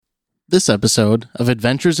This episode of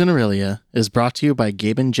Adventures in Aurelia is brought to you by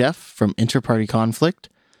Gabe and Jeff from Interparty Conflict,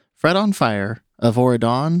 Fred on Fire, of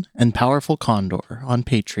Auradon, and Powerful Condor on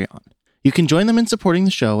Patreon. You can join them in supporting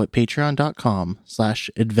the show at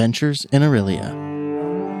patreon.com/Adventures in Aurelia.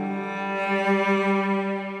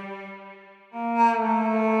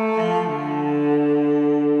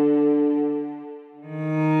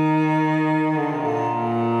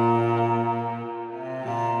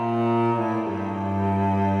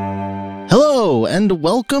 Hello, and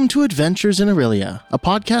welcome to Adventures in Aurelia, a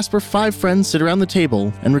podcast where 5 friends sit around the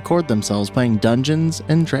table and record themselves playing Dungeons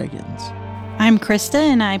and Dragons. I'm Krista,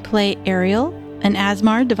 and I play Ariel, an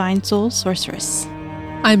Asmar Divine Soul Sorceress.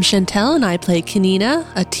 I'm Chantel, and I play Kanina,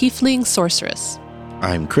 a Tiefling Sorceress.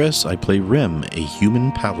 I'm Chris, I play Rem, a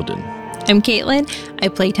Human Paladin. I'm Caitlin, I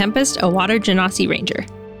play Tempest, a Water Genasi Ranger.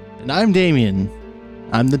 And I'm Damien,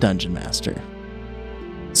 I'm the Dungeon Master.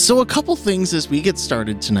 So a couple things as we get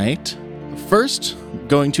started tonight. First,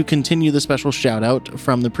 going to continue the special shout out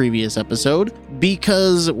from the previous episode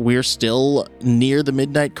because we're still near the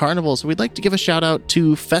Midnight Carnival. So we'd like to give a shout out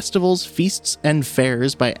to Festivals, Feasts, and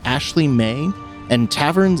Fairs by Ashley May and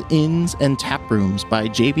Taverns, Inns, and Tap Rooms by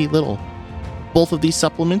JB Little. Both of these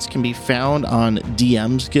supplements can be found on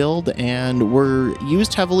DM's Guild and were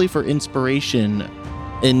used heavily for inspiration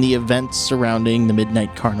in the events surrounding the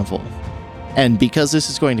Midnight Carnival. And because this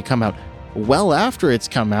is going to come out well after it's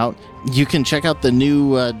come out, you can check out the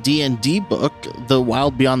new D&D book, The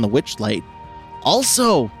Wild Beyond the Witchlight.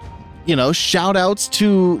 Also, shout outs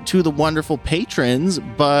to the wonderful patrons,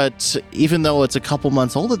 but even though it's a couple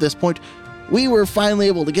months old at this point, we were finally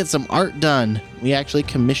able to get some art done. We actually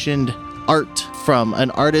commissioned art from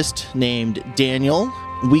an artist named Daniel.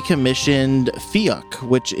 We commissioned Fiuk,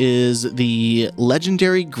 which is the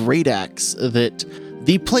legendary great axe that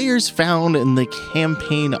the players found in the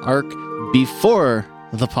campaign arc before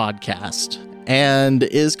the podcast, and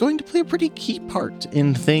is going to play a pretty key part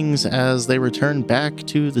in things as they return back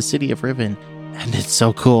to the city of Riven. And it's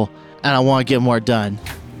so cool, and I want to get more done.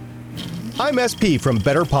 I'm SP from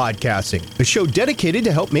Better Podcasting, a show dedicated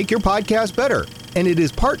to help make your podcast better, and it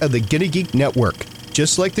is part of the Gonna Geek Network,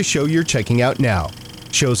 just like the show you're checking out now.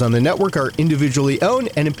 Shows on the network are individually owned,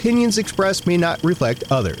 and opinions expressed may not reflect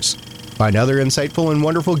others. Find other insightful and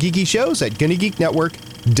wonderful geeky shows at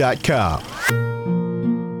GonnaGeekNetwork.com.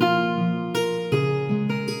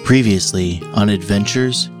 Previously on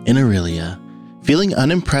Adventures in Aurelia. Feeling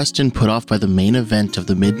unimpressed and put off by the main event of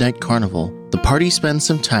the Midnight Carnival, the party spends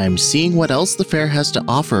some time seeing what else the fair has to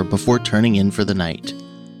offer before turning in for the night.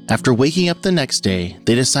 After waking up the next day,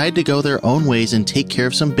 they decide to go their own ways and take care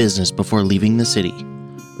of some business before leaving the city.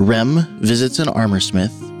 Rem visits an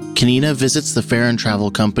armorsmith, Kanina visits the Fair and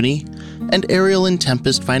Travel Company, and Ariel and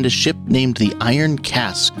Tempest find a ship named the Iron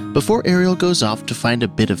Cask before Ariel goes off to find a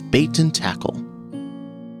bit of bait and tackle.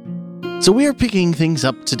 So we are picking things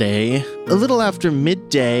up today, a little after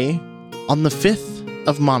midday, on the 5th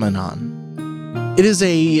of Monanon. It is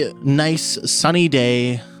a nice sunny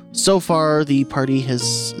day. So far, the party has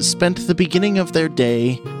spent the beginning of their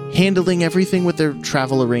day handling everything with their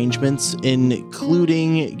travel arrangements,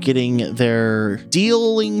 including getting their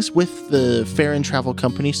dealings with the Fair and Travel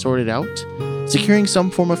Company sorted out, securing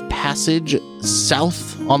some form of passage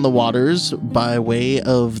south on the waters by way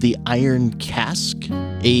of the Iron Cask,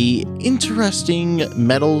 a interesting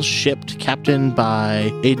metal ship captained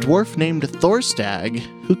by a dwarf named Thorstag,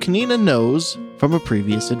 who Kanina knows from a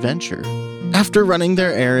previous adventure. After running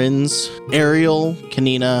their errands, Ariel,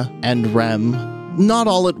 Kanina, and Rem, not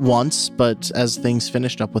all at once, but as things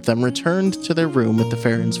finished up with them, returned to their room with the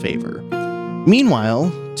Farron's favor.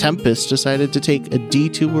 Meanwhile, Tempest decided to take a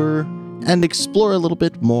detour and explore a little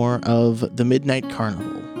bit more of the Midnight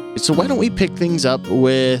Carnival. So why don't we pick things up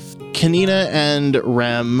with Kanina and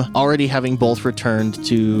Rem already having both returned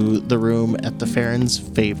to the room at the Farron's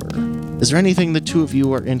favor. Is there anything the two of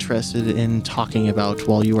you are interested in talking about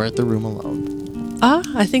while you are at the room alone?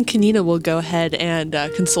 I think Kanina will go ahead and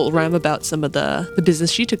consult Rem about some of the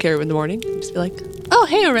business she took care of in the morning. Just be like, oh,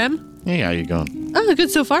 hey, Rem. Hey, how you going? Oh,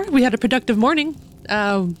 good so far. We had a productive morning.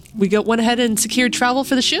 We went ahead and secured travel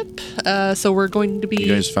for the ship, so we're going to be...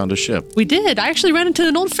 You guys found a ship? We did. I actually ran into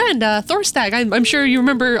an old friend, Thorstag. I'm sure you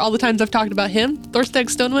remember all the times I've talked about him.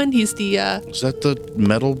 Thorstag Stonewind, he's the... Is that the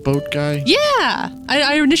metal boat guy? Yeah!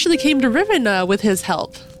 I initially came to Riven with his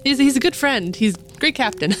help. He's a good friend. He's a great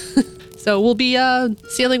captain. So we'll be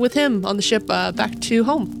sailing with him on the ship back to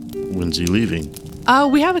home. When's he leaving?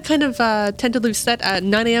 We have a kind of tentative set at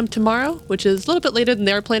 9 a.m. tomorrow, which is a little bit later than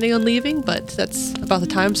they're planning on leaving, but that's about the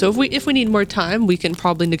time. So if we need more time, we can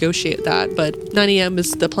probably negotiate that. But 9 a.m.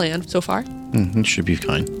 is the plan so far. It should be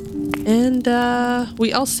fine. And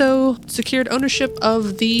we also secured ownership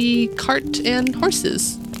of the cart and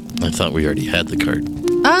horses. I thought we already had the cart.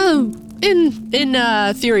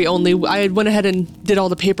 In theory only. I went ahead and did all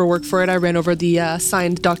the paperwork for it. I ran over the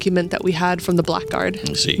signed document that we had from the Blackguard.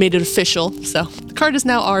 I see. Made it official. So the cart is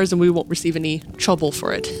now ours, and we won't receive any trouble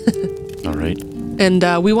for it. All right.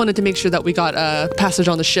 And we wanted to make sure that we got a passage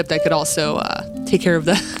on the ship that could also take care of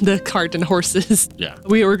the cart and horses. Yeah.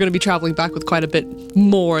 We were going to be traveling back with quite a bit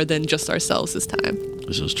more than just ourselves this time.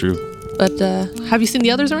 This is true. But have you seen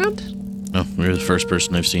the others around? No, you're the first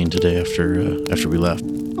person I've seen today after we left.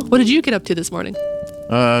 What did you get up to this morning?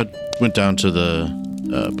 Went down to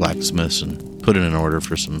the blacksmiths and put in an order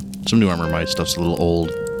for some new armor. My stuff's a little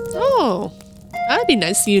old. Oh, that'd be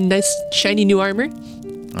nice. See you nice, shiny new armor.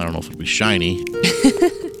 I don't know if it'll be shiny.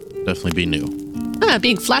 Definitely be new.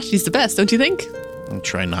 Being flashy's the best, don't you think? I'll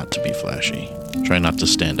try not to be flashy. Try not to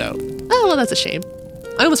stand out. Oh, well, that's a shame.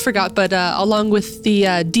 I almost forgot, but along with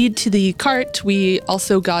the deed to the cart, we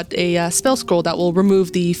also got a spell scroll that will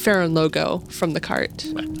remove the Farron logo from the cart.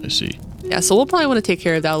 I see. Yeah, so we'll probably want to take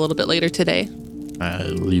care of that a little bit later today. I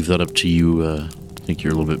leave that up to you. I think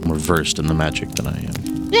you're a little bit more versed in the magic than I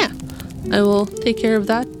am. Yeah, I will take care of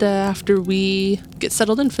that after we get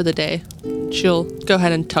settled in for the day. She'll go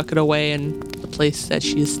ahead and tuck it away in the place that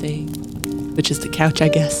she is staying, which is the couch, I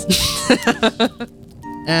guess.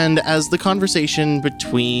 And as the conversation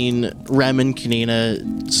between Rem and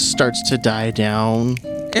Kanina starts to die down,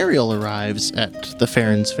 Ariel arrives at the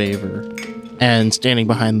Farron's favor. And standing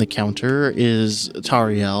behind the counter is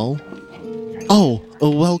Tariel. Oh,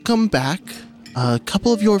 welcome back. A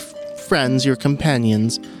couple of your friends, your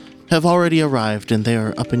companions, have already arrived and they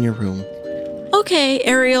are up in your room. Okay,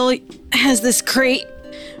 Ariel has this crate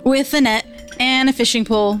with a net and a fishing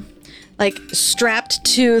pole, like strapped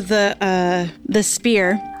to the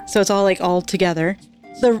spear, so it's all together.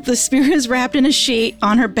 The spear is wrapped in a sheet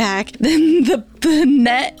on her back. Then the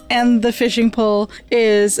net and the fishing pole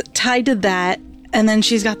is tied to that. And then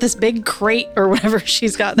she's got this big crate or whatever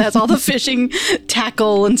she's got. That's all the fishing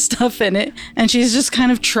tackle and stuff in it. And she's just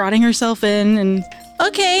kind of trotting herself in and,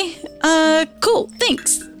 okay, cool,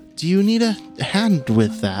 thanks. Do you need a hand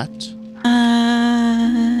with that?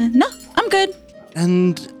 No, I'm good.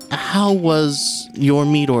 And how was your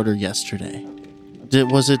meat order yesterday?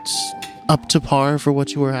 Was it up to par for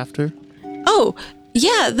what you were after? Oh,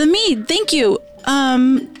 yeah, the mead, thank you.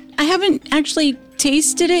 I haven't actually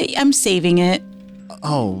tasted it. I'm saving it.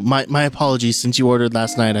 Oh, my apologies. Since you ordered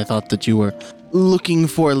last night, I thought that you were looking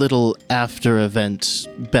for a little after-event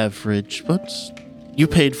beverage, but you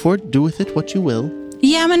paid for it. Do with it what you will.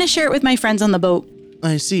 Yeah, I'm gonna share it with my friends on the boat.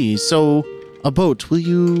 I see. So, a boat. Will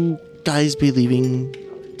you guys be leaving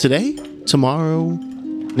today? Tomorrow?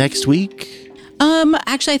 Next week?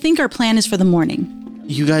 Actually, I think our plan is for the morning.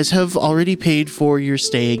 You guys have already paid for your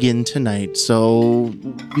stay again tonight, so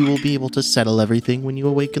you will be able to settle everything when you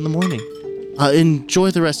awake in the morning.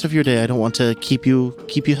 Enjoy the rest of your day. I don't want to keep you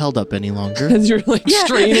held up any longer. As you're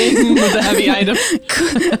straining with the heavy item.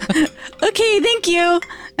 Okay, thank you.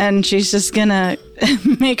 And she's just gonna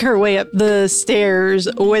make her way up the stairs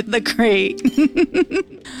with the crate.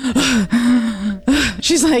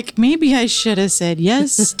 She's like, maybe I should have said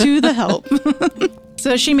yes to the help.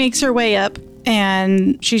 So she makes her way up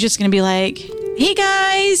and she's just gonna be like, hey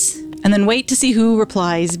guys, and then wait to see who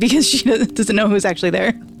replies because she doesn't know who's actually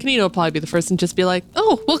there. Kanina will probably be the first and just be like,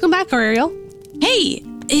 oh, welcome back, Ariel. Hey,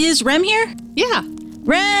 is Rem here? Yeah.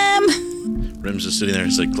 Rem! Rem's just sitting there,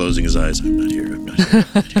 just closing his eyes. I'm not here. I'm not here. I'm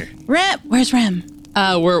not here. Rem, where's Rem?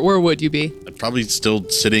 Where would you be? I'm probably still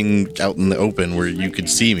sitting out in the open where you could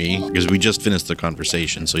see me because we just finished the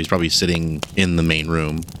conversation. So he's probably sitting in the main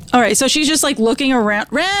room. All right, so she's just looking around.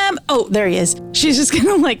 Rem! Oh, there he is. She's just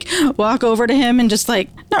gonna walk over to him and just not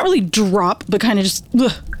really drop, but kind of just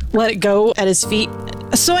let it go at his feet.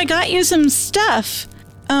 So I got you some stuff.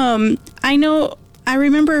 I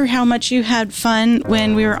remember how much you had fun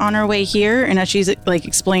when we were on our way here. And as she's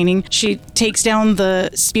explaining, she takes down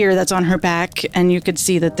the spear that's on her back and you could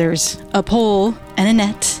see that there's a pole and a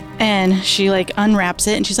net. And she unwraps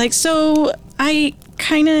it and she's like, so I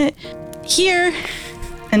kind of here.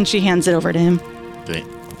 And she hands it over to him.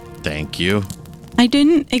 Thank you. I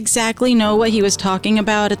didn't exactly know what he was talking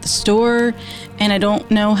about at the store, and I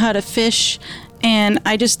don't know how to fish, and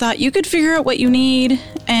I just thought you could figure out what you need.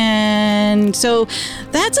 And so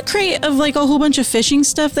that's a crate of a whole bunch of fishing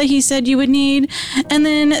stuff that he said you would need, and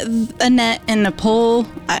then a net and a pole.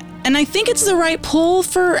 And I think it's the right pole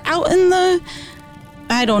for out in the...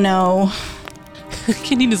 I don't know.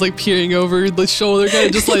 Kenine is like peering over the shoulder, kind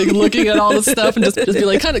of just like looking at all the stuff and just be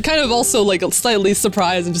like kind of also like slightly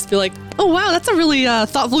surprised and just be like, oh wow, that's a really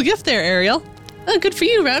thoughtful gift there, Ariel. Good for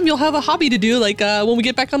you, Rem. You'll have a hobby to do like when we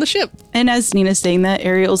get back on the ship. And as Nina's saying that,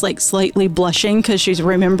 Ariel's like slightly blushing because she's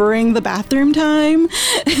remembering the bathroom time.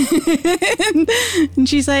 And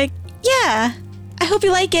she's like, yeah, I hope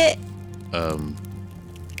you like it.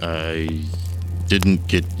 I didn't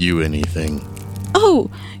get you anything. Oh,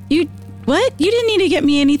 what? You didn't need to get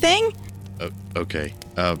me anything. Okay.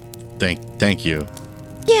 Thank you.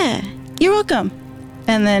 Yeah, you're welcome.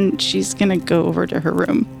 And then she's gonna go over to her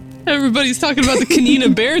room. Everybody's talking about the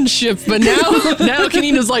Kanina Baron ship, but now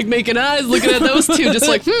Kanina's like making eyes, looking at those two, just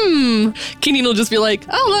like, Kanina will just be like,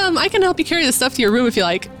 oh, I can help you carry the stuff to your room if you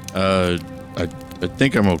like. I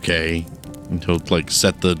think I'm okay. And he'll like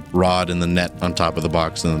set the rod and the net on top of the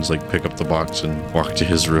box and then just like pick up the box and walk to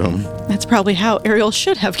his room. That's probably how Ariel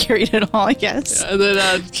should have carried it all, I guess. And then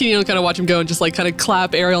Kanina will kind of watch him go and just like kind of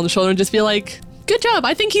clap Ariel on the shoulder and just be like, good job.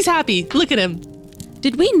 I think he's happy. Look at him.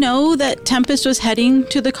 Did we know that Tempest was heading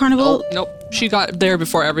to the carnival? Oh, nope. She got there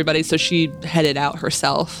before everybody, so she headed out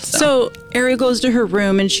herself. So Ariel goes to her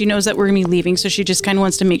room and she knows that we're going to be leaving, so she just kind of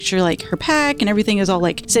wants to make sure like her pack and everything is all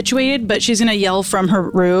like situated, but she's going to yell from her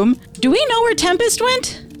room. Do we know where Tempest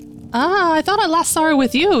went? I thought I last saw her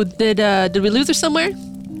with you. Did we lose her somewhere?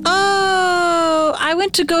 Oh, I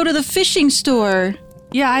went to go to the fishing store.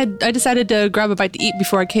 Yeah, I decided to grab a bite to eat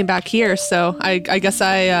before I came back here, so I guess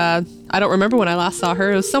I don't remember when I last saw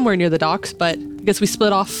her. It was somewhere near the docks, but I guess we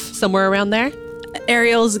split off somewhere around there.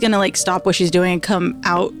 Ariel's gonna like stop what she's doing and come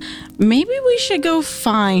out. Maybe we should go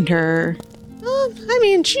find her. I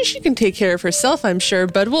mean, she can take care of herself, I'm sure,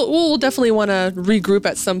 but we'll definitely want to regroup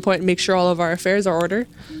at some point and make sure all of our affairs are ordered.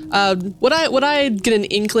 Would I get an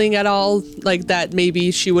inkling at all, like that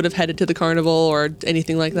maybe she would have headed to the carnival or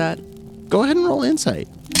anything like that? Go ahead and roll insight.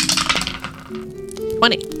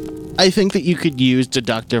 20. I think that you could use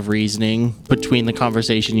deductive reasoning between the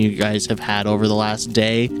conversation you guys have had over the last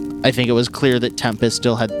day. I think it was clear that Tempest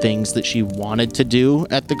still had things that she wanted to do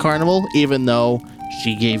at the carnival, even though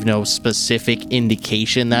she gave no specific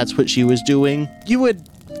indication that's what she was doing. You would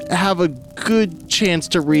have a good chance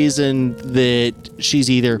to reason that she's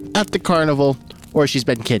either at the carnival or she's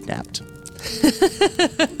been kidnapped.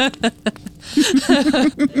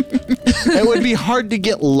 It would be hard to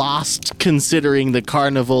get lost considering the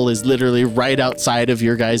carnival is literally right outside of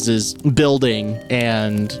your guys' building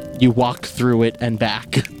and you walk through it and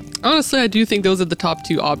back. Honestly, I do think those are the top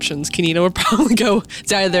two options. Kanina would probably go,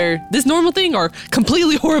 it's either this normal thing or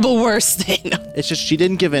completely horrible worse thing. It's just she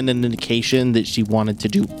didn't give an indication that she wanted to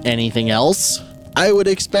do anything else. I would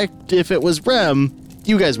expect if it was Rem,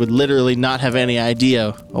 you guys would literally not have any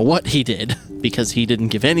idea what he did because he didn't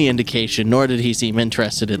give any indication, nor did he seem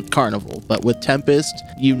interested in the carnival. But with Tempest,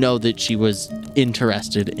 you know that she was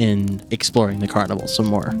interested in exploring the carnival some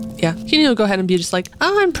more. Yeah, Kanina will go ahead and be just like,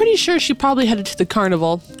 I'm pretty sure she probably headed to the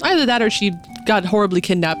carnival. Either that or she got horribly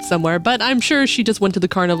kidnapped somewhere, but I'm sure she just went to the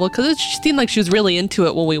carnival because it seemed like she was really into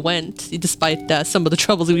it when we went, despite some of the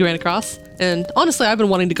troubles we ran across. And honestly, I've been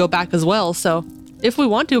wanting to go back as well, so if we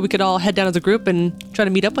want to, we could all head down as a group and try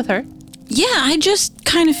to meet up with her. Yeah, I just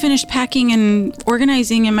kind of finished packing and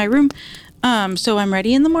organizing in my room. So I'm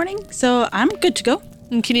ready in the morning, so I'm good to go.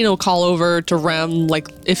 And Kanina will call over to Rem, like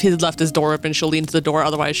if he's left his door open, she'll lean to the door,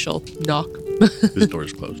 otherwise she'll knock. His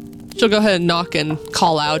door's closed. She'll go ahead and knock and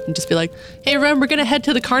call out and just be like, hey Rem, we're gonna head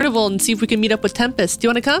to the carnival and see if we can meet up with Tempest. Do you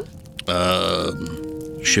wanna come?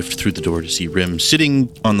 Shift through the door to see Rim sitting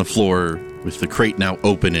on the floor with the crate now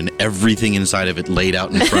open and everything inside of it laid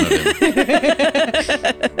out in front of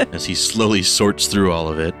him. As he slowly sorts through all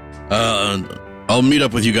of it. I'll meet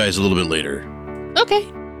up with you guys a little bit later.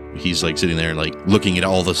 Okay. He's like sitting there like looking at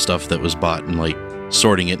all the stuff that was bought and like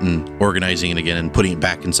sorting it and organizing it again and putting it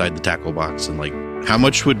back inside the tackle box. And like, how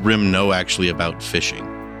much would Rim know actually about fishing?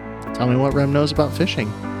 Tell me what Rem knows about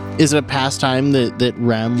fishing. Is it a pastime that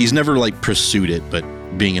Rem... He's never like pursued it, but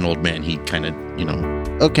being an old man, he kind of,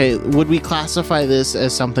 Okay, would we classify this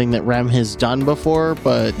as something that Rem has done before,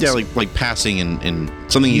 but... Yeah, like passing and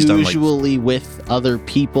something he's done like... Usually with other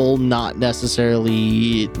people, not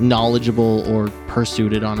necessarily knowledgeable or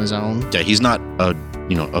pursued it on his own. Yeah, he's not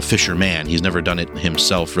a fisherman. He's never done it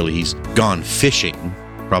himself, really. He's gone fishing,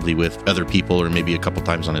 probably with other people or maybe a couple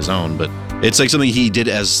times on his own, but it's like something he did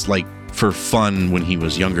as like for fun when he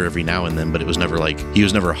was younger every now and then, but it was never like, he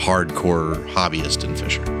was never hardcore hobbyist in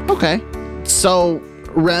fishing. Okay. So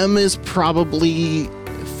Rem is probably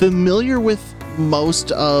familiar with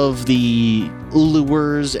most of the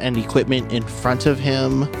lures and equipment in front of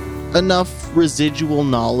him, enough residual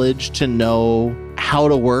knowledge to know how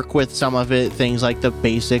to work with some of it, things like the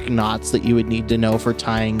basic knots that you would need to know for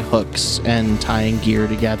tying hooks and tying gear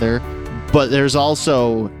together. But there's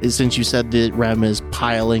also, since you said that Rem is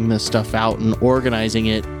piling this stuff out and organizing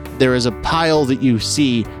it, there is a pile that you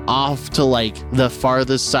see off to like the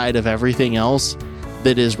farthest side of everything else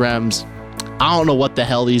that is Rem's, I don't know what the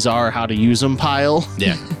hell these are, how to use them pile.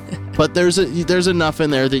 Yeah. But there's enough in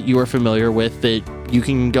there that you are familiar with that you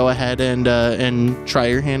can go ahead and try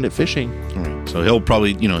your hand at fishing. All right. So he'll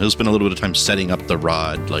probably, he'll spend a little bit of time setting up the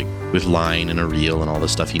rod, like with line and a reel and all the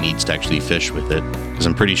stuff he needs to actually fish with it. Because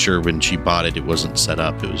I'm pretty sure when she bought it, it wasn't set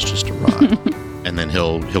up. It was just a rod. And then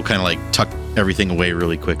he'll kind of like tuck everything away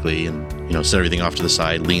really quickly and, set everything off to the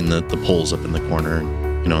side, lean the poles up in the corner,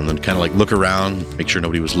 and then kind of like look around, make sure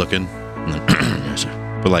nobody was looking. And then, yes,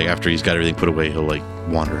 sir. But like after he's got everything put away, he'll like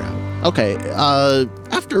wander out. Okay.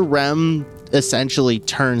 After Rem essentially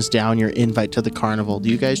turns down your invite to the carnival, do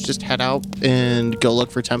you guys just head out and go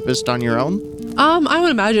look for Tempest on your own? I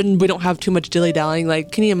would imagine we don't have too much dilly-dallying.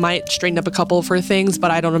 Like, Kenia might straighten up a couple of her things,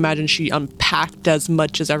 but I don't imagine she unpacked as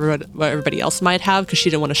much as everybody else might have, because she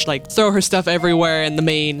didn't want to throw her stuff everywhere in the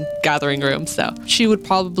main gathering room. So she would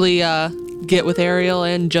probably get with Ariel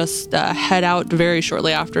and just head out very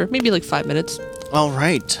shortly after, maybe like 5 minutes. All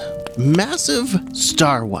right. Massive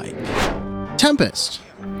star wipe. Tempest.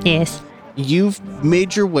 Yes. You've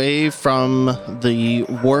made your way from the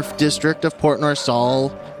wharf district of Port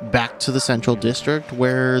Norsal back to the central district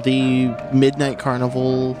where the Midnight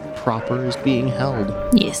Carnival proper is being held.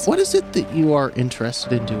 Yes. What is it that you are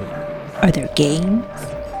interested in doing? Are there games?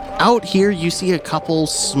 Out here, you see a couple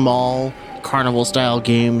small carnival-style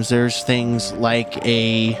games. There's things like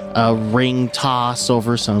a ring toss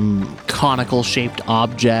over some conical-shaped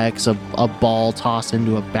objects, a ball toss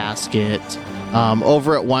into a basket.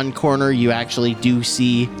 Over at one corner, you actually do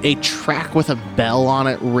see a track with a bell on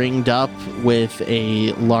it ringed up with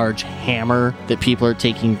a large hammer that people are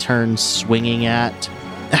taking turns swinging at.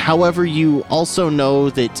 However, you also know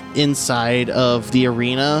that inside of the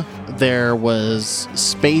arena, there was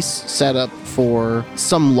space set up for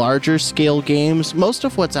some larger scale games. Most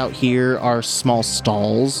of what's out here are small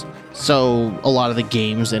stalls. So a lot of the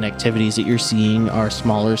games and activities that you're seeing are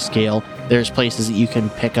smaller scale. There's places that you can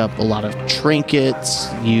pick up a lot of trinkets.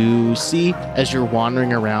 You see, as you're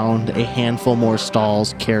wandering around, a handful more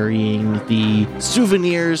stalls carrying the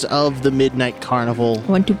souvenirs of the Midnight Carnival.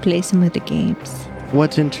 I want to play some of the games.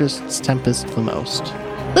 What interests Tempest the most?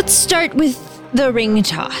 Let's start with the ring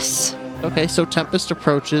toss. Okay, so Tempest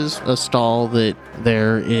approaches a stall that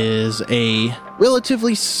there is a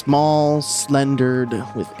relatively small, slendered,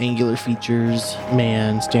 with angular features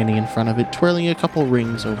man standing in front of it, twirling a couple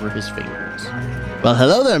rings over his fingers. Well,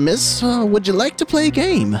 hello there, miss. Would you like to play a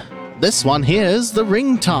game? This one here is the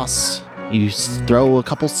ring toss. You throw a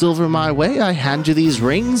couple silver my way, I hand you these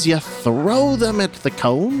rings, you throw them at the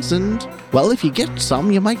cones, and, well, if you get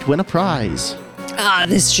some, you might win a prize.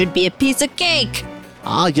 This should be a piece of cake.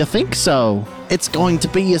 You think so? It's going to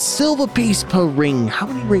be a silver piece per ring. How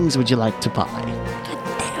many rings would you like to buy?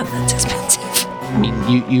 Damn, that's expensive. I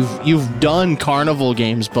mean, you've done carnival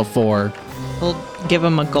games before. We'll give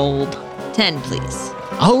him a gold. 10, please.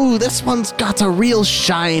 Oh, this one's got a real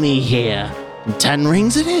shiny here. 10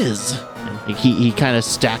 rings it is. And he kind of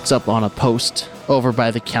stacks up on a post over by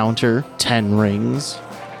the counter 10 rings.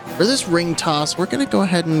 For this ring toss, we're going to go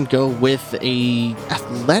ahead and go with a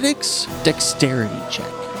athletics dexterity check.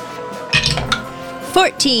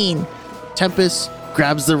 14. Tempest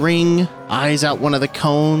grabs the ring, eyes out one of the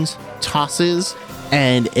cones, tosses,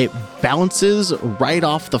 and it bounces right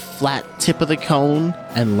off the flat tip of the cone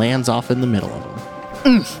and lands off in the middle of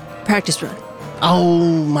them. Practice run.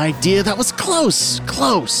 Oh, my dear, that was close.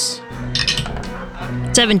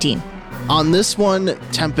 17. On this one,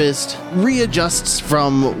 Tempest readjusts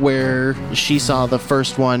from where she saw the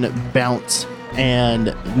first one bounce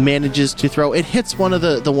and manages to throw. It hits one of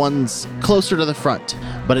the ones closer to the front,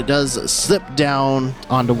 but it does slip down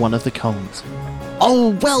onto one of the cones.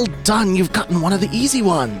 Oh, well done. You've gotten one of the easy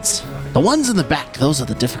ones. The ones in the back, those are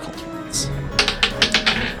the difficult ones.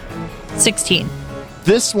 16.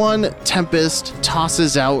 This one, Tempest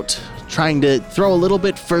tosses out, trying to throw a little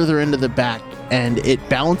bit further into the back, and it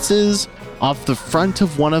bounces off the front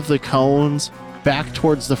of one of the cones back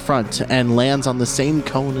towards the front and lands on the same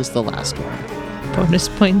cone as the last one. Bonus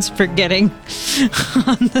points for getting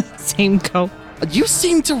on the same cone. You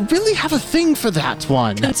seem to really have a thing for that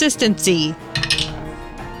one. Consistency.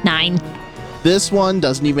 9. This one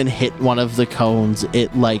doesn't even hit one of the cones. It,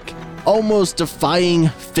 almost defying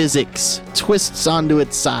physics, twists onto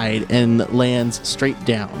its side and lands straight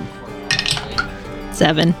down.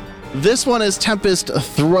 7. This one, as Tempest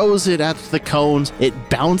throws it at the cones, it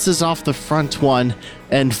bounces off the front one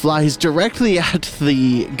and flies directly at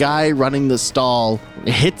the guy running the stall,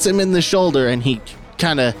 hits him in the shoulder, and he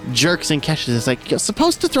kind of jerks and catches it. It's like, you're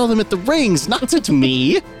supposed to throw them at the rings, not at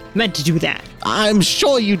me. Meant to do that. I'm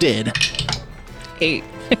sure you did. 8.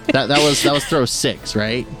 That was throw 6,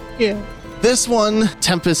 right? Yeah. This one,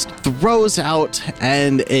 Tempest throws out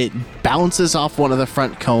and it bounces off one of the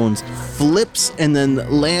front cones, flips, and then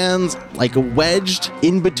lands like wedged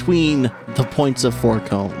in between the points of 4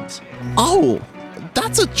 cones. Oh,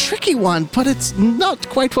 that's a tricky one, but it's not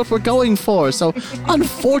quite what we're going for. So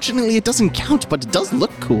unfortunately, it doesn't count, but it does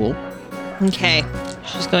look cool. Okay.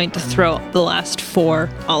 She's going to throw the last 4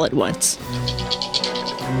 all at once.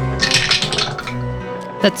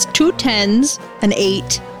 That's 2 10s, an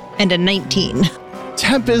 8, and a 19.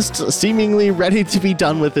 Tempest, seemingly ready to be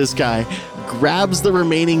done with this guy, grabs the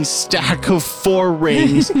remaining stack of 4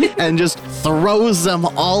 rings and just throws them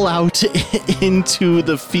all out into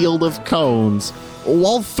the field of cones.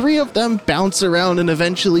 While 3 of them bounce around and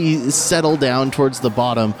eventually settle down towards the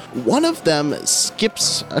bottom, one of them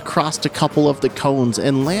skips across a couple of the cones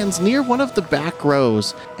and lands near one of the back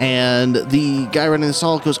rows. And the guy running the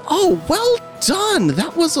stall goes, "Oh, well done!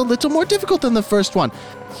 That was a little more difficult than the first one.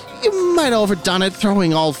 You might have overdone it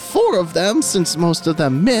throwing all 4 of them since most of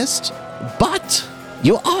them missed, but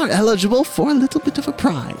you are eligible for a little bit of a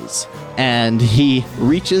prize." And he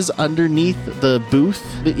reaches underneath the booth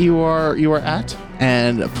that you are at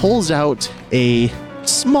and pulls out a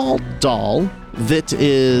small doll that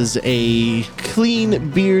is a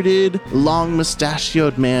clean bearded, long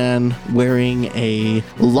mustachioed man wearing a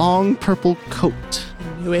long purple coat.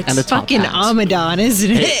 It's and a top fucking hat. Amadon,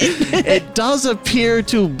 isn't it? It does appear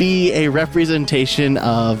to be a representation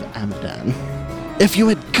of Amadon. If you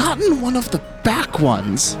had gotten one of the back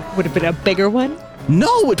ones, Would have been a bigger one.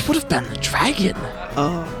 no, it would have been the dragon.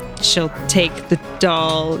 Oh. She'll take the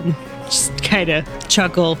doll and just kind of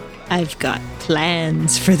chuckle. I've got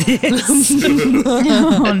plans for this.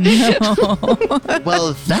 Oh no.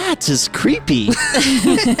 Well, that is creepy.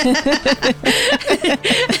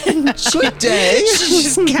 Good day. She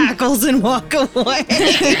just cackles and walk away.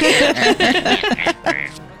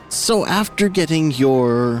 So after getting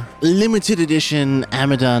your limited edition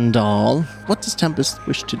Amadon doll, what does Tempest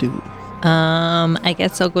wish to do? I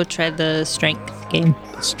guess I'll go try the strength game.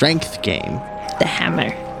 Strength game. The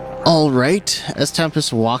hammer. All right, as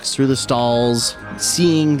Tempest walks through the stalls,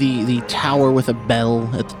 seeing the tower with a bell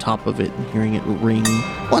at the top of it and hearing it ring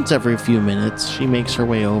once every few minutes, she makes her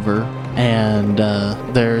way over, and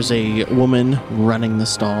there's a woman running the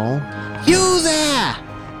stall. You there!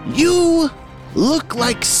 You look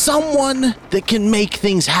like someone that can make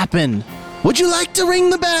things happen. Would you like to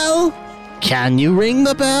ring the bell? Can you ring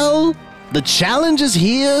the bell? The challenge is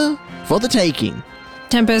here for the taking.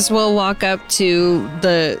 Tempest will walk up to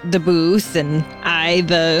the booth and eye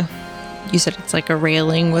the. You said it's like a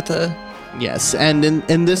railing with a Yes, and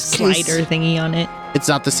in this case, slider thingy on it. it's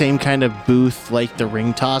not the same kind of booth like the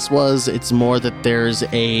ring toss was. It's more that there's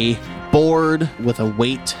a board with a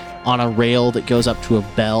weight on a rail that goes up to a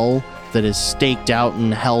bell that is staked out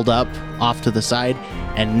and held up off to the side.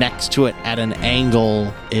 And next to it at an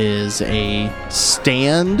angle is a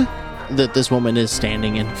stand that this woman is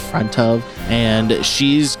standing in front of. And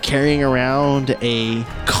she's carrying around a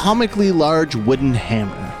comically large wooden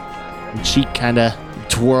hammer. And she kind of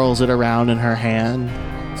twirls it around in her hand.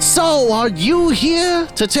 So, are you here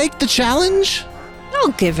to take the challenge?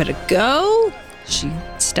 I'll give it a go. She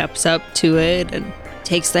steps up to it and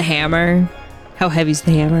takes the hammer. How heavy's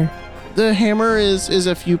the hammer? The hammer is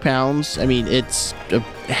a few pounds. I mean, it's a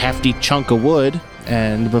hefty chunk of wood.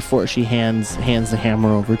 And before she hands the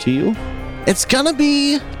hammer over to you, it's gonna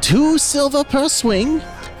be 2 silver per swing.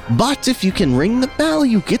 But if you can ring the bell,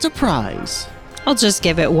 you get a prize. I'll just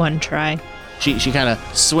give it one try. She kind of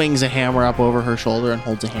swings a hammer up over her shoulder and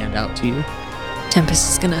holds a hand out to you.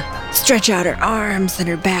 Tempest is gonna stretch out her arms and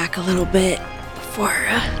her back a little bit before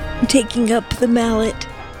taking up the mallet.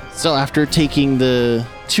 So after taking the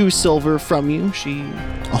 2 silver from you, she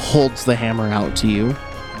holds the hammer out to you.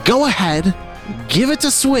 Go ahead, give it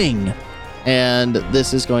a swing. And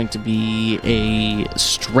this is going to be a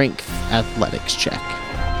strength athletics check.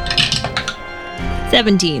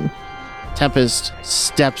 17. Tempest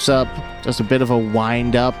steps up, does a bit of a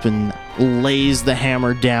wind up, and lays the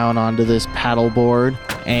hammer down onto this paddleboard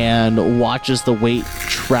and watches the weight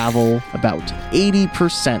travel about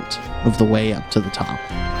 80% of the way up to the top.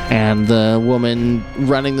 And the woman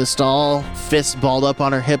running the stall, fists balled up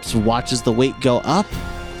on her hips, watches the weight go up.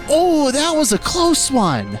 Oh, that was a close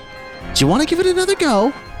one. Do you want to give it another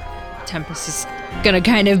go? Tempest is Gonna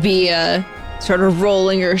kind of be sort of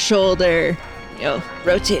rolling her shoulder,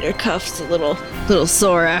 rotate her cuffs a little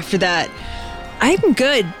sore after that. I'm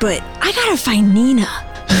good, but I gotta find Nina.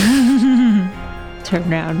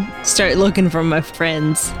 Turn around, start looking for my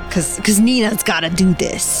friends, cause Nina's gotta do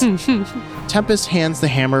this. Tempest hands the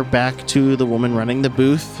hammer back to the woman running the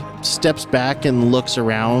booth, steps back and looks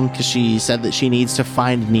around because she said that she needs to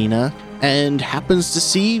find Nina, and happens to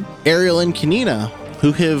see Ariel and Kanina,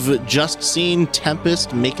 who have just seen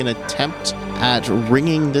Tempest make an attempt at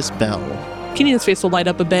ringing this bell. Kenina's face will light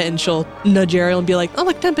up a bit and she'll nudge Ariel and be like, oh,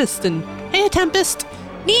 look, Tempest. And hey, Tempest.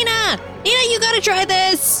 Nina, you gotta try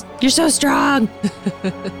this. You're so strong.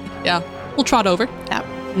 Yeah, we'll trot over. Yep.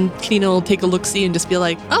 And Kenina will take a look-see and just be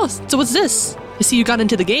like, oh, so what's this? I see you got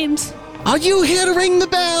into the games. Are you here to ring the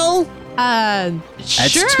bell? Sure.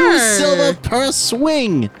 It's 2 silver per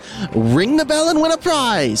swing. Ring the bell and win a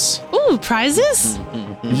prize. Ooh, prizes?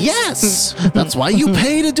 Yes, that's why you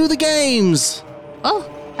pay to do the games. Oh,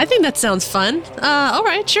 I think that sounds fun. All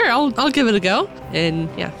right, sure, I'll give it a go. And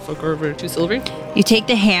yeah, fuck over 2 silver. You take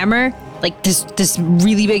the hammer, like this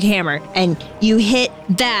really big hammer, and you hit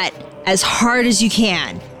that as hard as you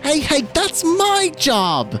can. Hey, that's my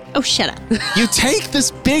job. Oh, shut up. You take this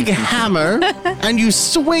big hammer and you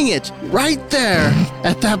swing it right there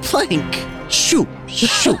at that plank. Shoot.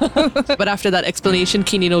 But after that explanation,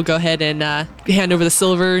 Kenina will go ahead and hand over the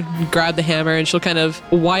silver, grab the hammer, and she'll kind of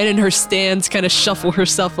widen her stance, kind of shuffle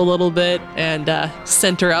herself a little bit, and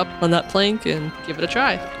center up on that plank and give it a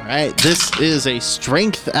try. All right, this is a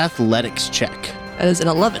strength athletics check. That is an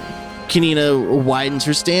 11. Kanina widens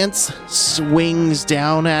her stance, swings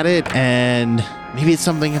down at it, and maybe it's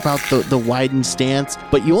something about the widened stance,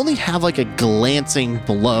 but you only have like a glancing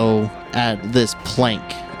blow at this plank,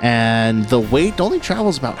 and the weight only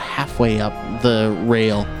travels about halfway up the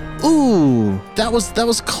rail. Ooh, that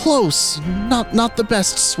was close. Not the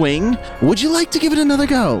best swing. Would you like to give it another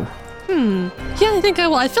go? Yeah, I think I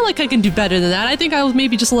will. I feel like I can do better than that. I think I was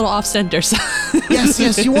maybe just a little off center. So.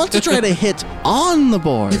 Yes, you want to try to hit on the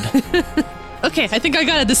board. Okay, I think I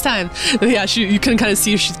got it this time. Yeah, you can kind of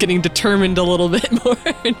see she's getting determined a little bit more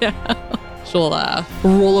now. She'll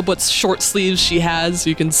roll up what short sleeves she has so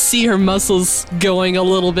you can see her muscles going a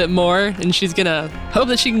little bit more, and she's gonna hope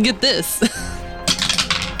that she can get this.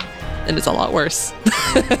 And it's a lot worse.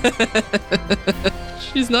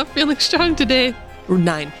 She's not feeling strong today.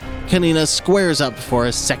 9. Kanina squares up for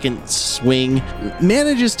a second swing,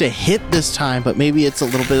 manages to hit this time, but maybe it's a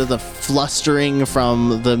little bit of the flustering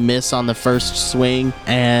from the miss on the first swing,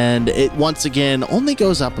 and it once again only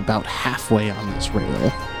goes up about halfway on this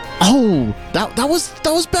rail. Oh, that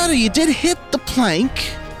was better. You did hit the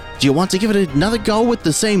plank. Do you want to give it another go with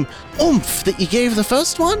the same oomph that you gave the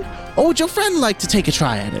first one? Or would your friend like to take a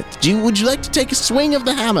try at it? Would you like to take a swing of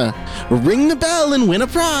the hammer, ring the bell, and win a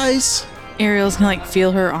prize? Ariel's gonna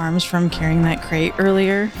feel her arms from carrying that crate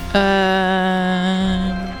earlier.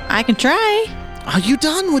 I can try. Are you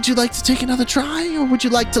done? Would you like to take another try, or would you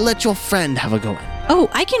like to let your friend have a go at it? Oh,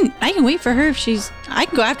 I can wait for her if I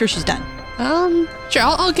can go after she's done. Sure,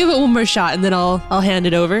 I'll give it one more shot and then I'll hand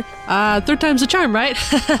it over. 3rd time's a charm, right?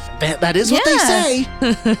 That is what they say.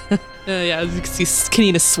 Yeah, as you can see,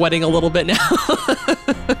 Kanina's sweating a little bit now.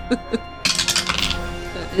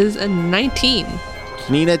 That is a 19.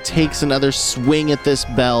 Kanina takes another swing at this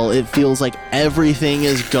bell. It feels like everything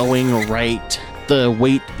is going right. The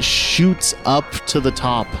weight shoots up to the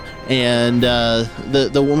top, and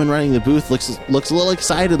the woman running the booth looks a little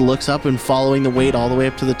excited, looks up and following the weight all the way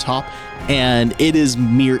up to the top, and it is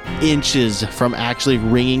mere inches from actually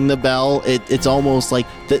ringing the bell. It's almost like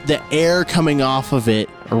the air coming off of it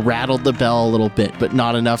rattled the bell a little bit, but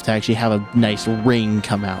not enough to actually have a nice ring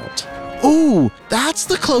come out. Ooh, that's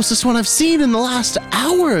the closest one I've seen in the last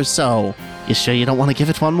hour or so. You sure you don't want to give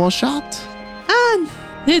it one more shot?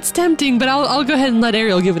 It's tempting, but I'll go ahead and let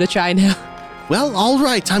Ariel give it a try now. Well, all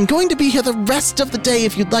right. I'm going to be here the rest of the day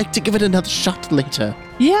if you'd like to give it another shot later.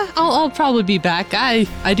 Yeah, I'll probably be back. I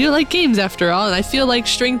do like games after all, and I feel like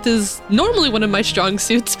strength is normally one of my strong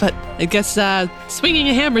suits, but I guess swinging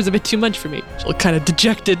a hammer is a bit too much for me. She'll look kind of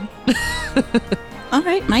dejected. All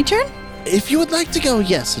right, my turn. If you would like to go,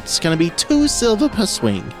 yes, it's going to be 2 silver per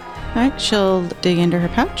swing. All right, she'll dig into her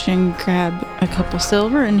pouch and grab a couple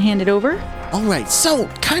silver and hand it over. All right, so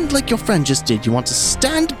kind of like your friend just did, you want to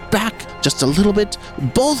stand back just a little bit,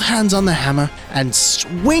 both hands on the hammer, and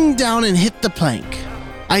swing down and hit the plank.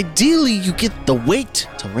 Ideally, you get the weight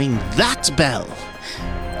to ring that bell.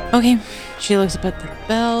 Okay, she looks up at the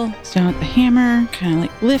bell, looks down at the hammer, kind of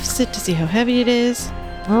like lifts it to see how heavy it is,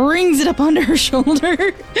 brings it up onto her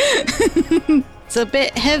shoulder. It's a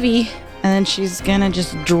bit heavy, and then she's gonna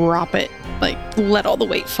just drop it like let all the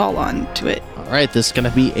weight fall onto it. All right, this is going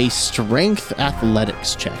to be a strength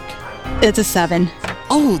athletics check. It's a 7.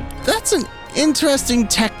 Oh, that's an interesting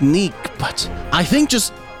technique, but I think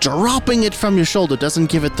just dropping it from your shoulder doesn't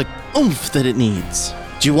give it the oomph that it needs.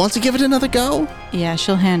 Do you want to give it another go? Yeah,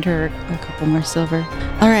 she'll hand her a couple more silver.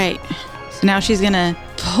 All right. So now she's going to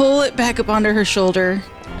pull it back up onto her shoulder.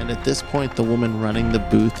 And at this point, the woman running the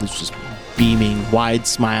booth is just beaming, wide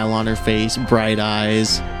smile on her face, bright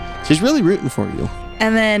eyes. She's really rooting for you.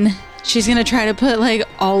 And then she's going to try to put like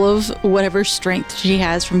all of whatever strength she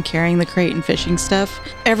has from carrying the crate and fishing stuff,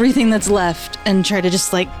 everything that's left, and try to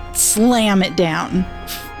just like slam it down.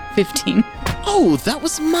 15. Oh, that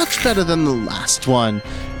was much better than the last one.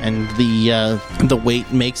 And the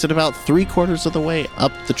weight makes it about 3/4 of the way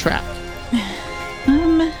up the track.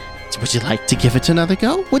 Would you like to give it another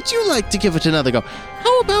go? Would you like to give it another go?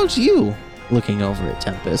 How about you? Looking over at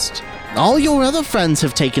Tempest. All your other friends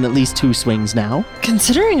have taken at least 2 swings now.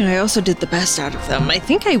 Considering I also did the best out of them, I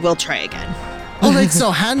think I will try again. All right,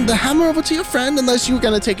 so hand the hammer over to your friend unless you're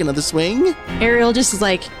going to take another swing. Ariel just is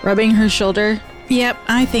like rubbing her shoulder. Yep,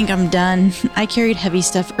 I think I'm done. I carried heavy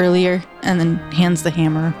stuff earlier, and then hands the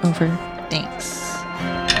hammer over. Thanks.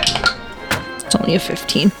 It's only a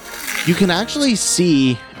 15. You can actually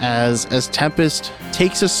see as Tempest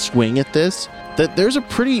takes a swing at this that there's a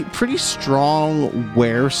pretty strong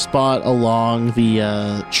wear spot along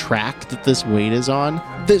the track that this weight is on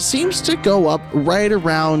that seems to go up right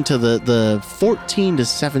around to the 14 to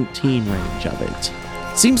 17 range of it.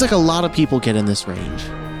 Seems like a lot of people get in this range.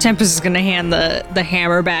 Tempest is going to hand the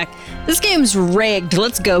hammer back. This game's rigged.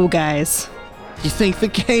 Let's go, guys. You think the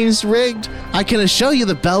game's rigged? I can assure you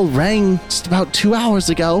the bell rang just about 2 hours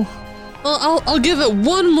ago. Well, I'll give it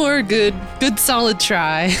one more good solid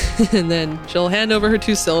try, and then she'll hand over her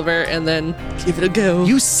 2 silver, and then give it a go.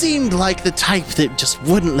 You seemed like the type that just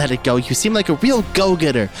wouldn't let it go. You seem like a real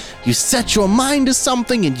go-getter. You set your mind to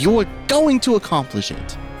something, and you're going to accomplish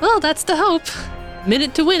it. Well, that's the hope.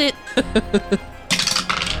 Minute to win it.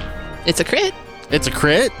 It's a crit. It's a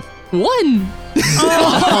crit? 1.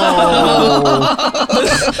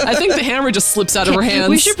 I think the hammer just slips out of her hands.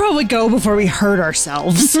 We should probably go before we hurt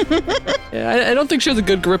ourselves. Yeah, I don't think she has a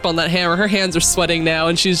good grip on that hammer. Her hands are sweating now,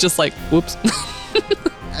 and she's just like, whoops.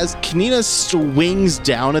 As Kanina swings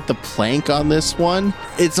down at the plank on this one,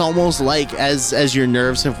 it's almost like as your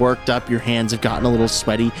nerves have worked up, your hands have gotten a little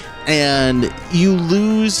sweaty, and you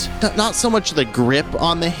lose not so much the grip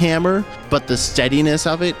on the hammer, but the steadiness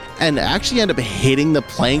of it, and actually end up hitting the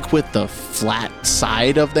plank with the flat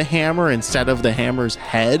side of the hammer instead of the hammer's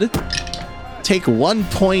head. Take 1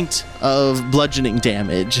 point of bludgeoning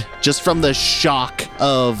damage just from the shock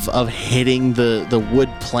of hitting the wood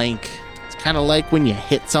plank. Kind of like when you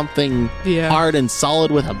hit something hard and solid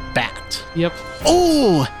with a bat. Yep.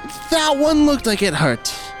 Oh, that one looked like it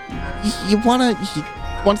hurt. You wanna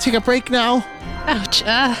take a break now? Ouch.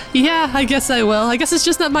 Yeah, I guess I will. I guess it's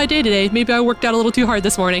just not my day today. Maybe I worked out a little too hard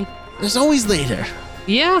this morning. There's always later.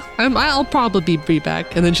 Yeah, I'll probably be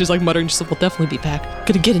back. And then she's like muttering, she's like, we'll definitely be back.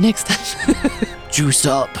 Gonna get it next time. Juice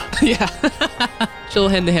up. Yeah. She'll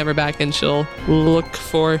hand the hammer back and she'll look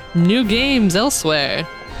for new games elsewhere.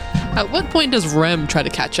 At what point does Rem try to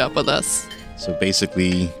catch up with us? So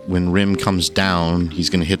basically, when Rim comes down, he's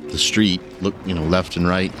going to hit the street, look, left and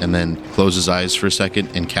right, and then close his eyes for a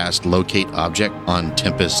second and cast Locate Object on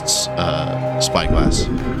Tempest's spyglass.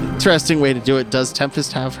 Interesting way to do it. Does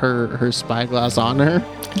Tempest have her spyglass on her?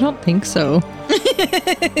 I don't think so.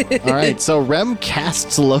 All right, so Rem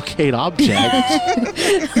casts Locate Object.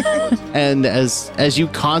 And as you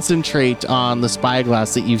concentrate on the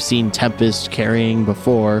spyglass that you've seen Tempest carrying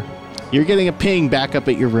before, you're getting a ping back up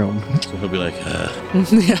at your room. So he'll be like,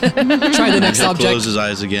 Try the next he'll object. close his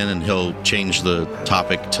eyes again and he'll change the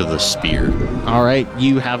topic to the spear. All right,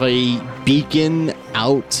 you have a beacon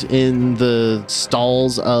out in the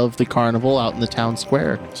stalls of the carnival out in the town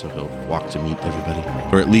square. So he'll walk to meet everybody.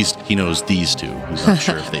 Or at least he knows these two. He's not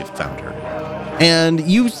sure if they've found her. And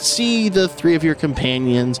you see the 3 of your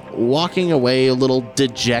companions walking away a little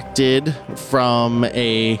dejected from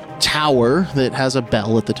a tower that has a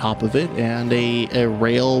bell at the top of it and a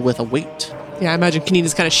rail with a weight. Yeah, I imagine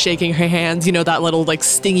Kanina's kind of shaking her hands. That little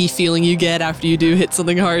stingy feeling you get after you do hit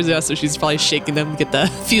something hard. Yeah, so she's probably shaking them to get the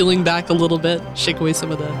feeling back a little bit, shake away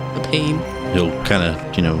some of the pain. He'll kind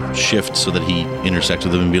of, shift so that he intersects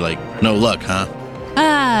with them and be like, no luck, huh?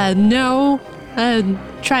 No. I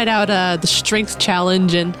tried out the strength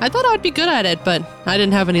challenge, and I thought I would be good at it, but I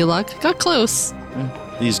didn't have any luck. Got close.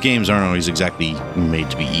 These games aren't always exactly made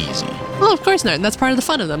to be easy. Well, of course not. And that's part of the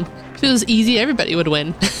fun of them. If it was easy, everybody would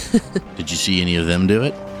win. Did you see any of them do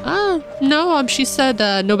it? No, she said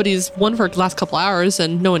nobody's won for the last couple hours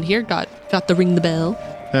and no one here got the ring the bell.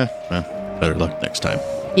 Well, better luck next time.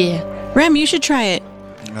 Yeah. Rem, you should try it.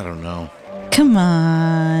 I don't know. Come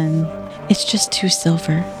on. It's just 2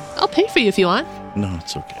 silver. I'll pay for you if you want. No,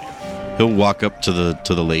 it's okay. He'll walk up to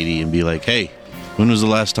the lady and be like, "Hey, when was the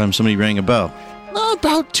last time somebody rang a bell?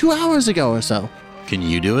 About 2 hours ago or so. Can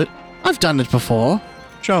you do it? I've done it before.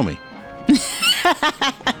 Show me."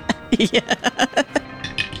 Yeah.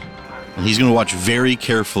 And he's going to watch very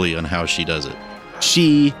carefully on how she does it.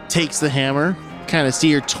 She takes the hammer, kind of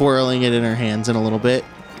see her twirling it in her hands in a little bit,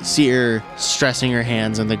 see her stressing her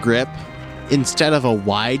hands in the grip. Instead of a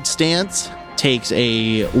wide stance, takes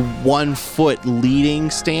a 1 foot leading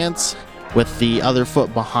stance with the other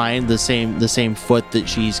foot behind the same foot that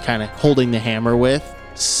she's kind of holding the hammer with.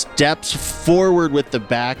 Steps forward with the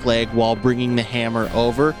back leg while bringing the hammer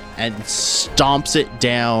over and stomps it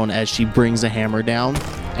down as she brings the hammer down,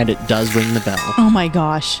 and it does ring the bell. Oh my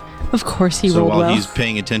gosh. Of course he So rolled while well. he's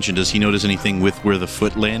paying attention, does he notice anything with where the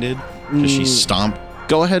foot landed? Does she stomp?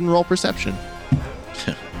 Go ahead and roll perception.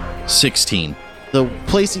 16. The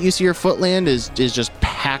place that you see your foot land is just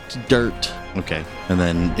packed dirt. Okay. And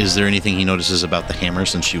then is there anything he notices about the hammer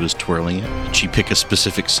since she was twirling it? Did she pick a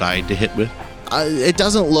specific side to hit with? It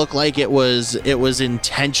doesn't look like it was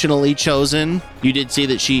intentionally chosen. You did see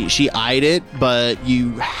that she eyed it, but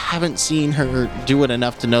you haven't seen her do it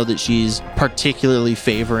enough to know that she's particularly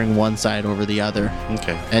favoring one side over the other.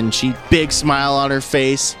 Okay. And she, big smile on her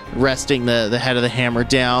face, resting the head of the hammer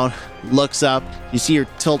down, looks up. You see her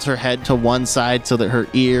tilt her head to one side so that her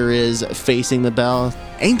ear is facing the bell.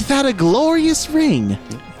 Ain't that a glorious ring?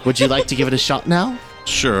 Would you like to give it a shot now?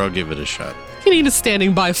 Sure, I'll give it a shot. Kenina's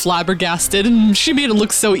standing by flabbergasted, and she made it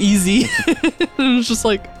look so easy. It was just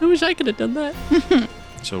like, I wish I could have done that.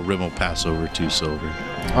 So Rim will pass over 2 silver.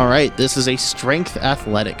 All right, this is a strength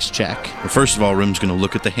athletics check. Well, first of all, Rim's going to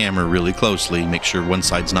look at the hammer really closely, make sure one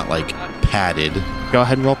side's not like padded. Go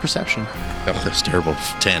ahead and roll perception. Oh, that's terrible.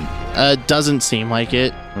 10. Doesn't seem like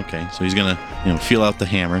it. Okay, so he's going to, feel out the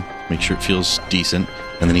hammer, make sure it feels decent,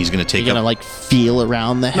 and then he's going to take You're gonna up... like feel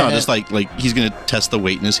around the head. No, just like he's going to test the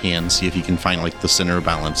weight in his hand, see if he can find like the center of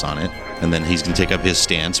balance on it. And then he's going to take up his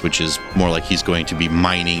stance, which is more like he's going to be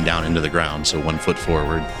mining down into the ground. So 1 foot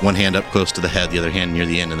forward, one hand up close to the head, the other hand near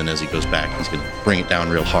the end. And then as he goes back, he's going to bring it down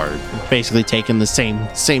real hard. Basically taking the same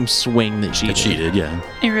swing that she did. Yeah.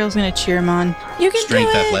 Ariel's gonna cheer him on. You can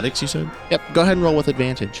Strength do it. athletics, you said? Yep. Go ahead and roll with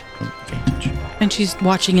advantage. Advantage. And she's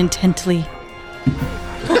watching intently.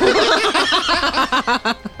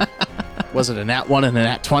 Was it a nat 1 and a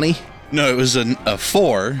nat 20? No, it was a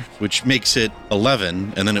 4, which makes it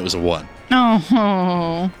 11, and then it was a 1.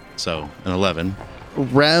 Oh. So an 11.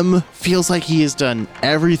 Rem feels like he has done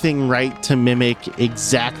everything right to mimic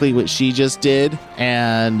exactly what she just did.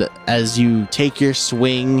 And as you take your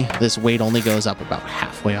swing, this weight only goes up about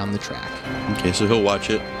halfway on the track. Okay, so he'll watch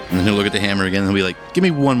it, and then he'll look at the hammer again, and he'll be like, give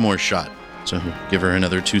me one more shot. So he'll give her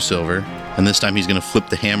another 2 silver, and this time he's going to flip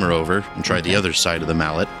the hammer over and try the other side of the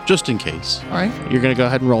mallet, just in case. All right. You're going to go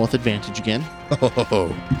ahead and roll with advantage again.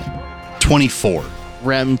 Oh, 24.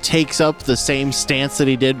 Rem takes up the same stance that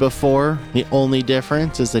he did before. The only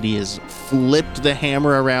difference is that he has flipped the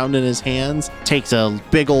hammer around in his hands, takes a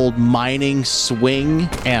big old mining swing,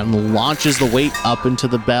 and launches the weight up into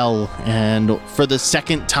the bell. And for the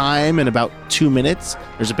second time in about 2 minutes,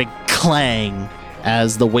 there's a big clang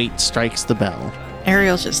as the weight strikes the bell.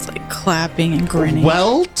 Ariel's just like clapping and grinning.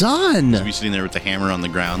 Well done! He'll be sitting there with the hammer on the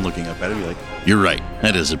ground looking up at it, be like, you're right,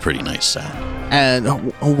 that is a pretty nice sound.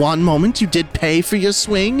 And one moment, you did pay for your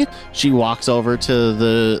swing. She walks over to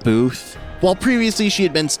the booth. While previously she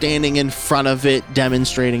had been standing in front of it,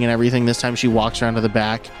 demonstrating and everything, this time she walks around to the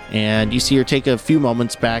back, and you see her take a few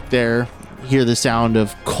moments back there, hear the sound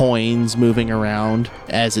of coins moving around,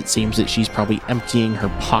 as it seems that she's probably emptying her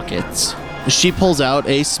pockets. She pulls out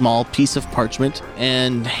a small piece of parchment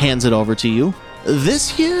and hands it over to you. This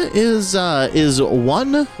here is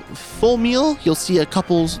one full meal. You'll see a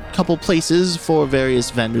couple places for various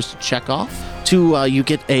vendors to check off. You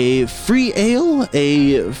get a free ale,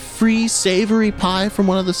 a free savory pie from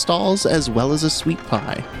one of the stalls, as well as a sweet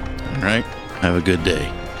pie. All right, have a good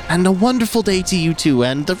day. And a wonderful day to you two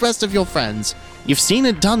and the rest of your friends. You've seen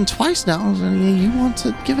it done twice now. You want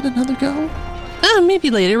to give it another go? Maybe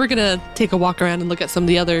later. We're going to take a walk around and look at some of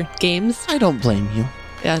the other games. I don't blame you.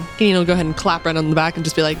 Yeah, Kenina will go ahead and clap right on the back and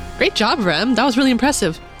just be like, great job, Rem. That was really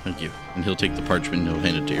impressive. Thank you. And he'll take the parchment and he'll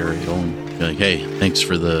hand it to Ariel and be like, hey, thanks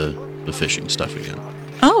for the fishing stuff again.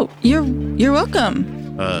 Oh, you're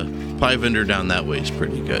welcome. pie vendor down that way is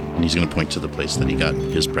pretty good. And he's going to point to the place that he got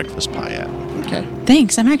his breakfast pie at. Okay.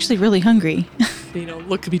 Thanks. I'm actually really hungry.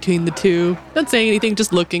 Look between the two. Not saying anything,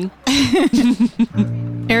 just looking.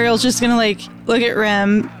 Ariel's just gonna like look at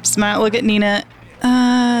Rem, smile, look at Nina.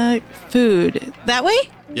 Food. That way?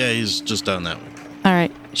 Yeah, he's just down that way. All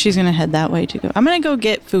right. She's gonna head that way to go. I'm gonna go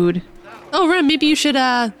get food. Oh, Rem, maybe you should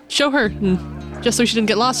show her. Just so she didn't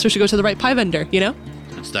get lost, so she go to the right pie vendor, you know?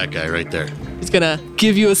 It's that guy right there. He's gonna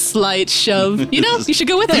give you a slight shove. You know, you should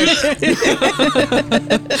go with her.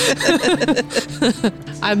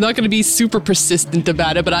 I'm not gonna be super persistent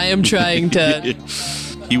about it, but I am trying to.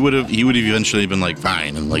 He would have eventually been like,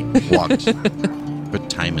 fine, and like walked. What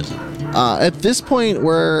time is it? At this point,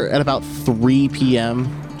 we're at about 3 p.m.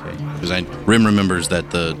 Okay. Because Rim remembers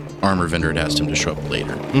that the armor vendor had asked him to show up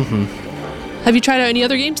later. Mm-hmm. Have you tried out any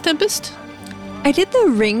other games, Tempest? I did the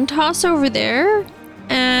ring toss over there,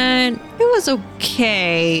 and it was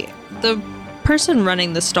okay. The person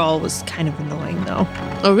running the stall was kind of annoying, though.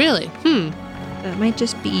 Oh, really? That might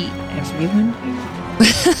just be everyone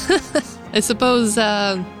here. I suppose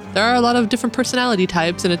there are a lot of different personality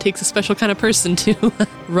types, and it takes a special kind of person to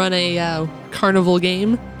run a carnival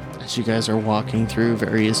game. As you guys are walking through,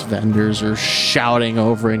 various vendors are shouting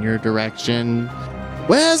over in your direction.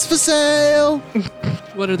 Where's for sale?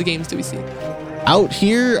 What other games do we see? Out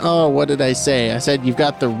here, what did I say? I said you've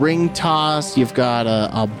got the ring toss, you've got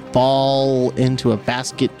a ball into a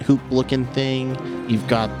basket hoop looking thing, you've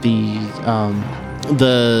got the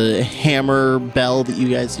hammer bell that you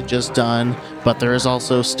guys had just done, but there is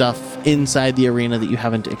also stuff inside the arena that you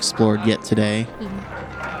haven't explored yet today.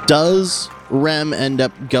 Mm-hmm. Does Rem end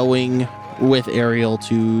up going with Ariel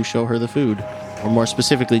to show her the food? Or more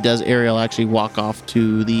specifically, does Ariel actually walk off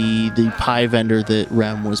to the pie vendor that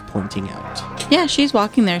Rem was pointing out? Yeah, she's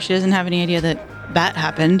walking there. She doesn't have any idea that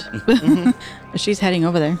happened. Mm-hmm. But she's heading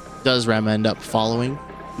over there. Does Rem end up following?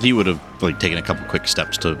 He would have like taken a couple quick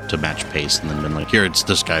steps to match pace and then been like, here, it's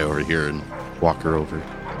this guy over here, and walk her over.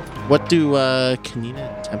 What do Kanina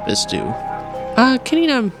and Tempest do?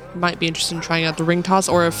 Kanina might be interested in trying out the ring toss,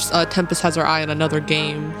 or if Tempest has her eye on another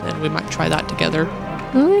game, then we might try that together.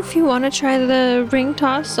 Well, if you want to try the ring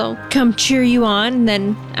toss, I'll come cheer you on, and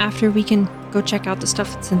then after we can go check out the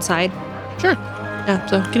stuff that's inside. Sure. Yeah,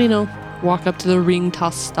 so Kanina will walk up to the ring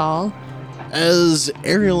toss stall. As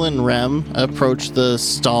Ariel and Rem approach the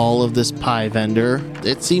stall of this pie vendor,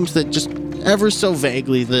 it seems that just ever so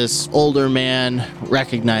vaguely this older man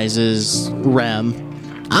recognizes Rem.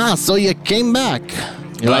 Ah, so you came back.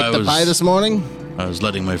 You like the pie this morning? I was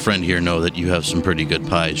letting my friend here know that you have some pretty good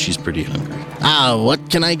pies. She's pretty hungry. Ah,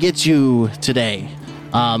 what can I get you today?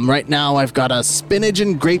 Right now I've got a spinach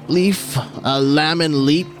and grape leaf, a lamb and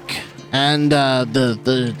leek, and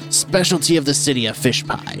the specialty of the city, a fish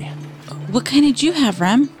pie. What kind did you have,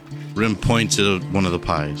 Rem? Rim points at one of the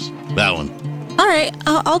pies. That one. All right,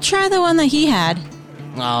 I'll try the one that he had.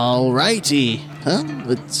 All righty.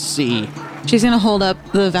 Let's see. She's gonna hold up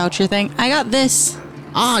the voucher thing. I got this.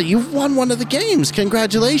 Ah, you've won one of the games.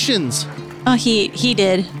 Congratulations. Oh, he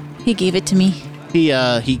did. He gave it to me.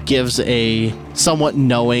 He gives a somewhat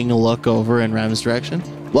knowing look over in Rem's direction.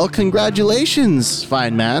 Well, congratulations,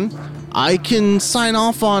 fine man. I can sign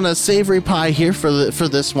off on a savory pie here for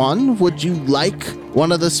this one. Would you like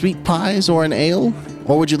one of the sweet pies or an ale?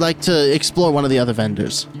 Or would you like to explore one of the other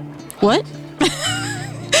vendors? What?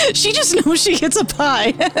 She just knows she gets a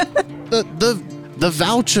pie. The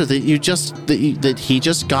voucher that he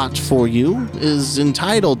just got for you is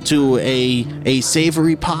entitled to a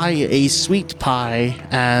savory pie, a sweet pie,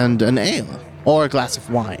 and an ale or a glass of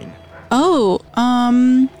wine. Oh,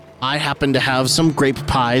 I happen to have some grape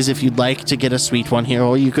pies if you'd like to get a sweet one here,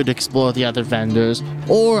 or you could explore the other vendors.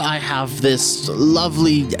 Or I have this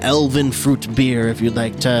lovely elven fruit beer if you'd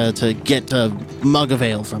like to get a mug of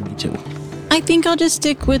ale from me too. I think I'll just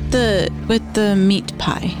stick with the meat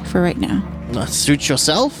pie for right now. Suit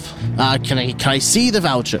yourself. Can I see the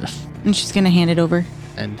voucher? And she's gonna hand it over.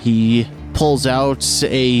 And he pulls out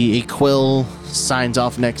a quill, signs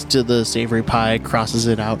off next to the savory pie, crosses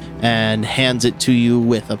it out, and hands it to you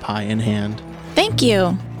with a pie in hand. Thank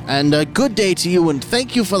you. And a good day to you, and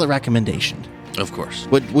thank you for the recommendation. Of course.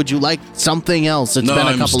 Would you like something else? It's been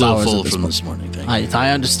a couple hours. No, I'm still full from this morning. Thank you.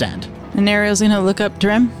 I understand. And Ariel's gonna look up to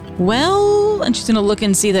Rem. Well, and she's gonna look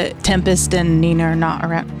and see that Tempest and Nina are not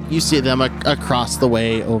around. You see them across the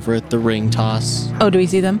way over at the ring toss. Oh, do we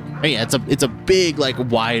see them? Oh, yeah, it's a big, like,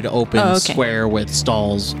 wide open square with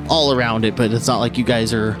stalls all around it, but it's not like you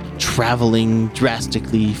guys are traveling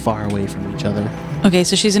drastically far away from each other. Okay,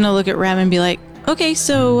 so she's gonna look at Rem and be like, okay,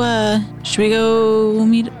 so should we go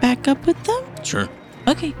meet back up with them? Sure.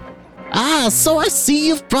 Okay. So I see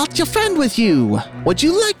you've brought your friend with you. Would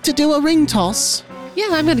you like to do a ring toss? Yeah,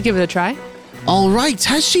 I'm gonna give it a try. All right,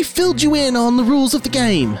 has she filled you in on the rules of the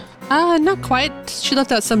game? Not quite. She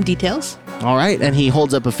left out some details. All right, and he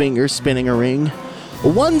holds up a finger, spinning a ring.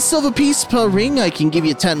 1 silver piece per ring. I can give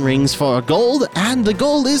you 10 rings for a gold, and the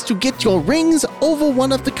goal is to get your rings over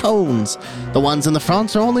one of the cones. The ones in the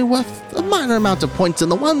front are only worth a minor amount of points,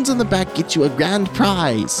 and the ones in the back get you a grand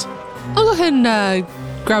prize. I'll go ahead and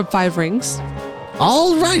grab 5 rings.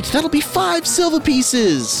 All right, that'll be 5 silver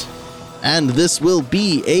pieces. And this will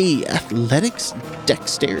be a athletics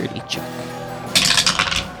dexterity check.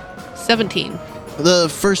 17. The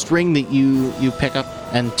first ring that you pick up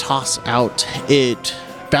and toss out, it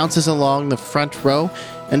bounces along the front row,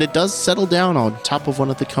 and it does settle down on top of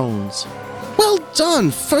one of the cones. Well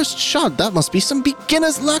done! First shot. That must be some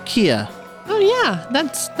beginner's luck here. Oh yeah,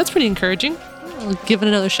 that's pretty encouraging. I'll give it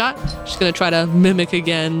another shot. She's gonna try to mimic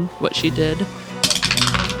again what she did.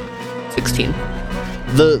 16.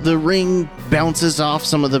 The ring bounces off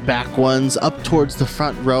some of the back ones up towards the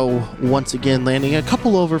front row, once again landing a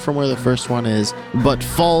couple over from where the first one is, but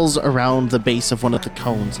falls around the base of one of the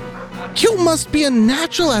cones. You must be a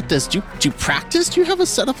natural at this. Do you practice? Do you have a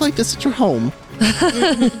setup like this at your home?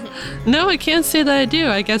 No, I can't say that I do.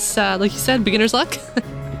 I guess, like you said, beginner's luck.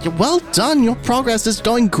 Well done. Your progress is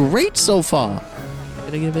going great so far.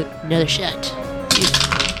 Gonna give it another shot.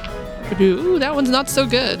 Ooh, that one's not so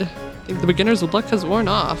good. I think the beginner's luck has worn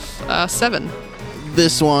off. 7.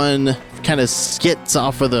 This one kind of skits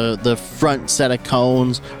off of the front set of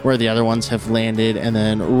cones where the other ones have landed and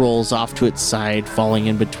then rolls off to its side, falling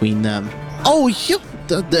in between them. Oh,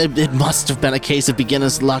 it must have been a case of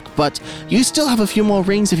beginner's luck, but you still have a few more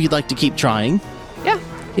rings if you'd like to keep trying. Yeah,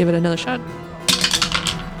 give it another shot.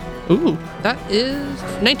 Ooh, that is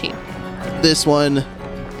 19. This one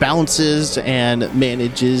bounces and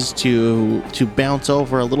manages to bounce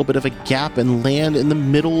over a little bit of a gap and land in the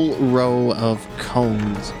middle row of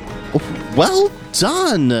cones. Oh, well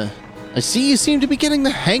done! I see you seem to be getting the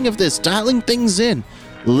hang of this, dialing things in.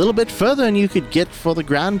 A little bit further and you could get for the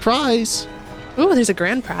grand prize. Ooh, there's a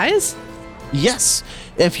grand prize? Yes,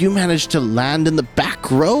 if you manage to land in the back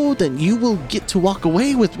row, then you will get to walk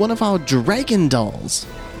away with one of our dragon dolls.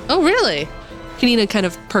 Oh, really? Kanina kind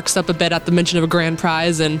of perks up a bit at the mention of a grand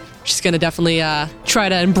prize, and she's going to definitely try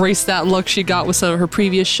to embrace that look she got with some of her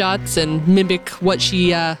previous shots and mimic what she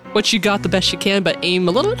got the best she can, but aim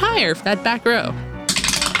a little bit higher for that back row.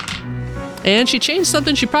 And she changed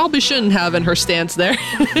something she probably shouldn't have in her stance there.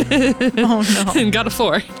 Oh no. And got a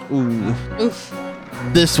 4. Ooh. Oof.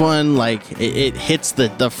 This one, it hits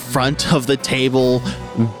the front of the table,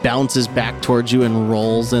 bounces back towards you and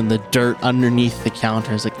rolls in the dirt underneath the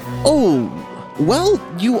counter. It's like, oh, well,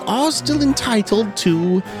 you are still entitled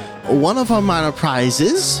to one of our minor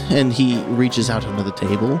prizes. And he reaches out under the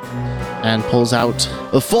table and pulls out,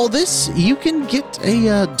 for this, you can get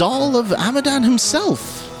a doll of Amadan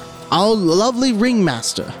himself, our lovely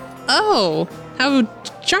ringmaster. Oh, how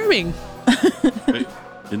charming. Wait,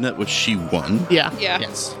 isn't that what she won? Yeah.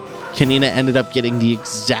 Yes. Kanina ended up getting the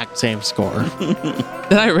exact same score.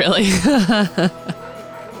 Did I really?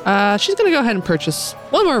 She's going to go ahead and purchase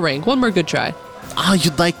one more ring, one more good try. Oh,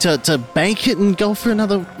 you'd like to bank it and go for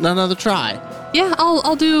another try? Yeah,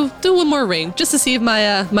 I'll do one more ring just to see if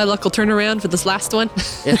my luck will turn around for this last one.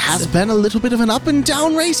 It has been a little bit of an up and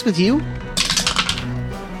down race with you.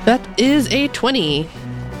 That is a 20.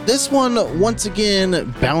 This one, once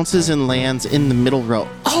again, bounces and lands in the middle row.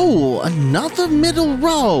 Oh, another middle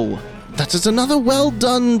row. That is another well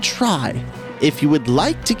done try. If you would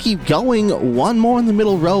like to keep going, one more in the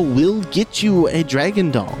middle row will get you a dragon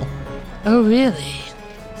doll. Oh, really?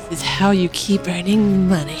 This is how you keep earning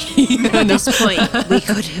money. At this point, we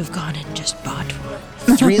could have gone and just bought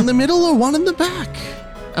one. 3 in the middle or 1 in the back.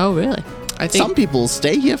 Oh, really? I think Some people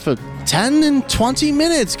stay here for 10 and 20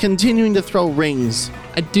 minutes continuing to throw rings.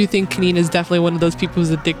 I do think Kanina is definitely one of those people who's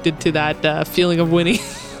addicted to that feeling of winning.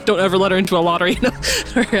 Don't ever let her into a lottery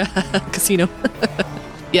or a casino.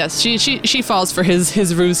 Yes, she falls for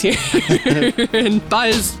his ruse here and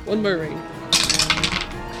buys one more ring.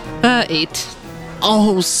 8.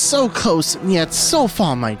 Oh, so close and yet so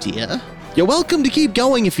far, my dear. You're welcome to keep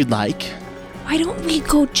going if you'd like. Why don't we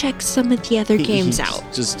go check some of the other games He out?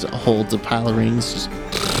 Just holds a pile of rings.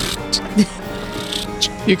 Just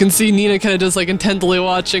You can see Nina kind of just like intently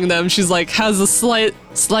watching them. She's like has a slight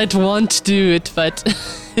want to do it, but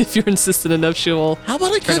if you're insistent enough, she will. How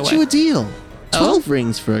about I turn cut away. you a deal? 12 Oh?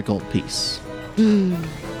 rings for a gold piece.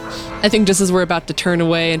 I think just as we're about to turn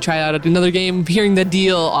away and try out another game, hearing the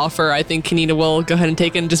deal offer, I think Kanina will go ahead and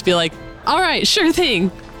take it and just be like, all right, sure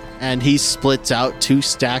thing. And he splits out 2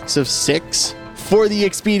 stacks of 6. For the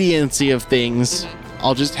expediency of things,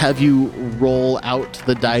 I'll just have you roll out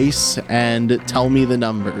the dice and tell me the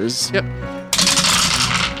numbers. Yep.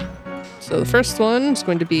 So the first one is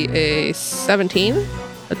going to be a 17,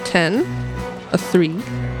 a 10, a 3,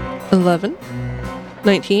 11,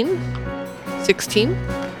 19, 16,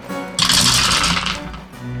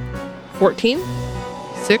 14,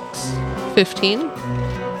 6, 15,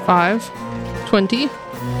 5, 20,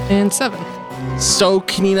 and 7. So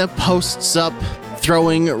Kanina posts up,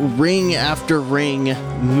 throwing ring after ring.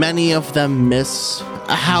 Many of them miss.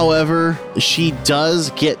 However, she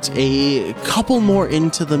does get a couple more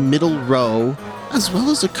into the middle row, as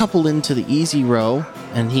well as a couple into the easy row.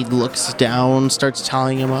 And he looks down, starts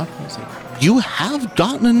tallying him up. He's like, you have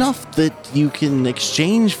gotten enough that you can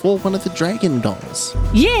exchange for one of the dragon dolls.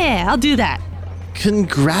 Yeah, I'll do that.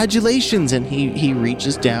 Congratulations. And he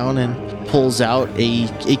reaches down and pulls out a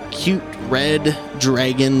cute red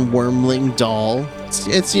dragon wormling doll.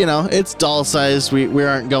 It's you know, it's doll size. We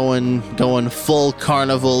aren't going full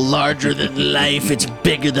carnival, larger than life. It's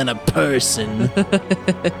bigger than a person.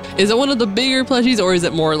 Is it one of the bigger plushies, or is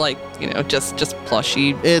it more like, you know, just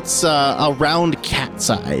plushy? It's around cat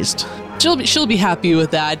sized. She'll be happy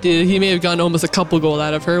with that. Dude, he may have gotten almost a couple gold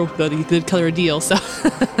out of her, but he did color a deal, so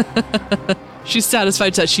she's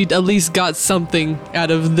satisfied that she at least got something out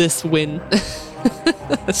of this win.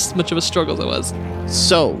 As much of a struggle as it was.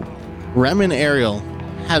 So, Rem and Ariel,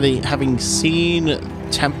 having seen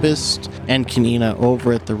Tempest and Kanina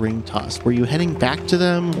over at the ring toss, were you heading back to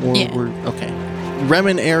them? Or Yeah. Okay. Rem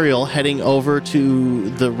and Ariel heading over to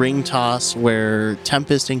the ring toss where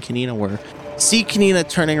Tempest and Kanina were. See Kanina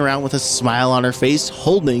turning around with a smile on her face,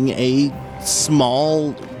 holding a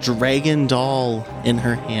small dragon doll in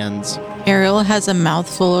her hands. Ariel has a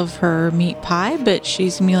mouthful of her meat pie, but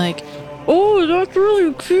she's gonna be like, oh, that's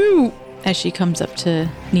really cute. As she comes up to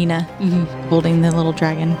Nina, holding the little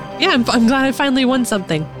dragon. Yeah, I'm glad I finally won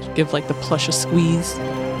something. Give like the plush a squeeze.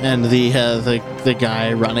 And the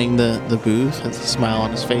guy running the booth has a smile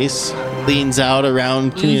on his face, leans out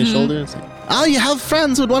around Kanina's shoulder and says, oh, you have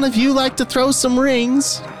friends. Would one of you like to throw some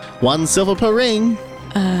rings? 1 silver per ring.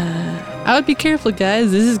 I would be careful,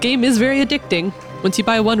 guys. This game is very addicting. Once you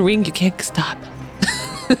buy 1 ring, you can't stop.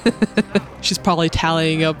 She's probably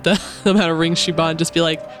tallying up the amount of rings she bought and just be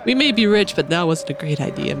like, we may be rich, but that wasn't a great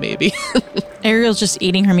idea, maybe. Ariel's just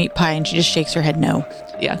eating her meat pie and she just shakes her head no.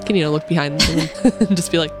 Yeah, can you look behind them and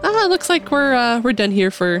just be like, it looks like we're done here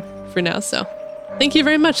for now, so thank you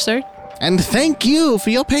very much, sir. And thank you for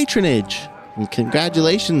your patronage. And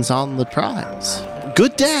congratulations on the prize.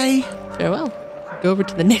 Good day. Farewell. Go over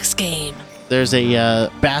to the next game. There's a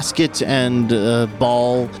basket and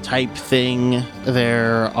ball type thing.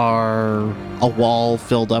 There are a wall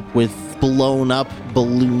filled up with blown up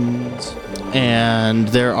balloons. And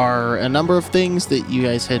there are a number of things that you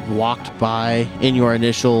guys had walked by in your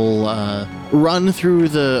initial run through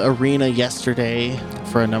the arena yesterday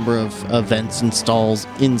for a number of events and stalls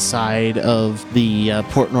inside of the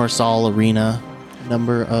Port Norsal arena.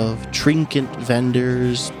 Number of trinket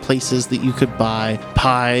vendors, places that you could buy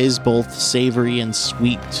pies, both savory and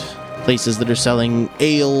sweet, places that are selling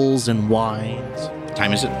ales and wines. What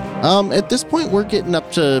time is it? At this point, we're getting up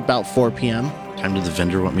to about 4 p.m. Time did the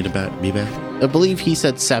vendor want me to be back? I believe he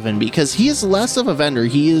said 7 because he is less of a vendor.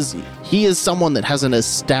 He is someone that has an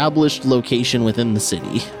established location within the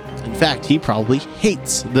city. In fact, he probably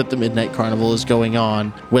hates that the Midnight Carnival is going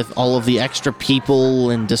on with all of the extra people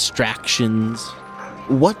and distractions.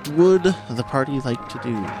 What would the party like to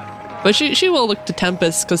do? But she will look to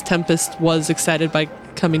Tempest because Tempest was excited by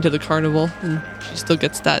coming to the carnival, and she still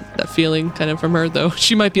gets that feeling kind of from her, though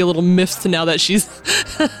she might be a little miffed now that she's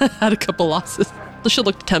had a couple losses. So she'll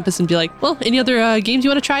look to Tempest and be like, well, any other games you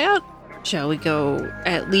want to try out? Shall we go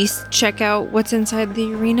at least check out what's inside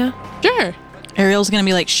the arena? Sure. Ariel's gonna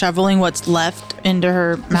be like shoveling what's left into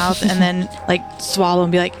her mouth and then like swallow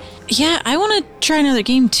and be like, yeah, I want to try another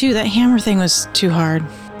game too. That hammer thing was too hard.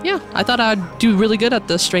 Yeah, I thought I'd do really good at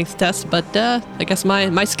the strength test, but I guess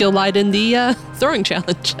my skill lied in the throwing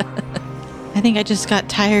challenge. I think I just got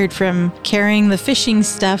tired from carrying the fishing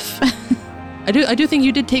stuff. I do think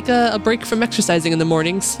you did take a break from exercising in the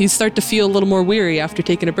mornings. You start to feel a little more weary after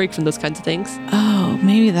taking a break from those kinds of things. Oh,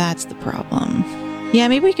 maybe that's the problem. Yeah,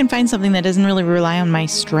 maybe we can find something that doesn't really rely on my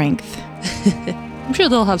strength. I'm sure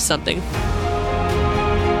they'll have something.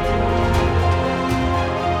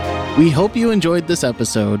 We hope you enjoyed this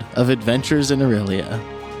episode of Adventures in Aurelia.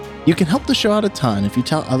 You can help the show out a ton if you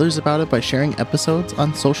tell others about it by sharing episodes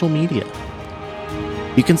on social media.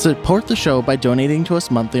 You can support the show by donating to us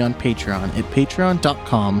monthly on Patreon at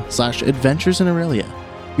patreon.com/adventuresinaurelia.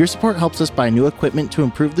 Your support helps us buy new equipment to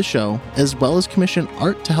improve the show, as well as commission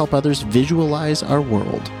art to help others visualize our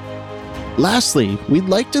world. Lastly, we'd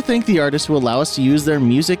like to thank the artists who allow us to use their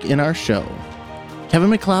music in our show. Kevin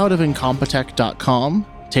MacLeod of Incompetech.com,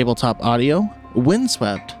 Tabletop Audio,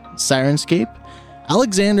 Windswept, Sirenscape,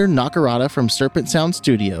 Alexander Nakarada from Serpent Sound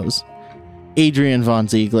Studios, Adrian Von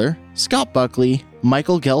Ziegler, Scott Buckley,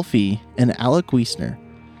 Michael Gelfie, and Alec Wiesner.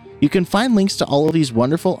 You can find links to all of these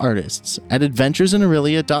wonderful artists at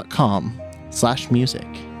adventuresinarelia.com/music.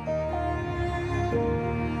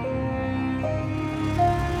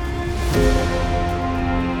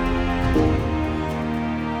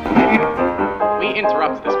 We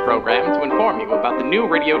interrupt this program to inform you about the new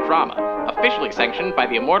radio drama, officially sanctioned by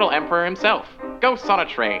the immortal emperor himself, Ghosts on a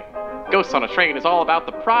Train. Ghosts on a Train is all about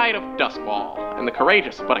the pride of Duskwall and the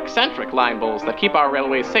courageous but eccentric line bulls that keep our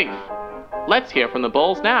railways safe. Let's hear from the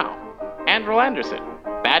bulls now. Andrew Anderson,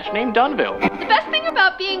 badge name Dunville. The best thing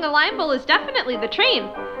about being a line bull is definitely the train.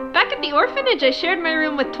 Back at the orphanage, I shared my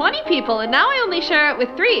room with 20 people, and now I only share it with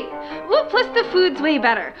 3. Ooh, plus the food's way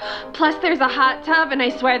better. Plus there's a hot tub, and I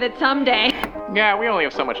swear that someday... Yeah, we only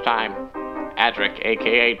have so much time. Adric,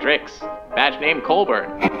 aka Drix, badge name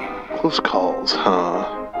Colburn. Close calls,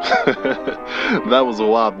 huh? That was a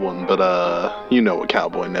wild one, but you know what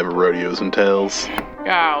cowboy never rodeos entails.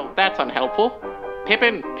 Oh, that's unhelpful.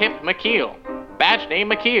 Pippin Pip McKeel, badge name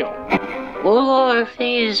McKeel. All I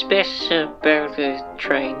think is best about the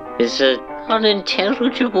train is the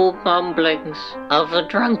unintelligible mumblings of a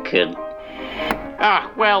drunkard. Ah,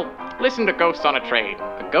 well, listen to Ghosts on a Train,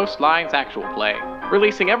 a Ghost Lines actual play,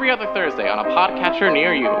 releasing every other Thursday on a podcatcher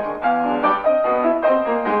near you.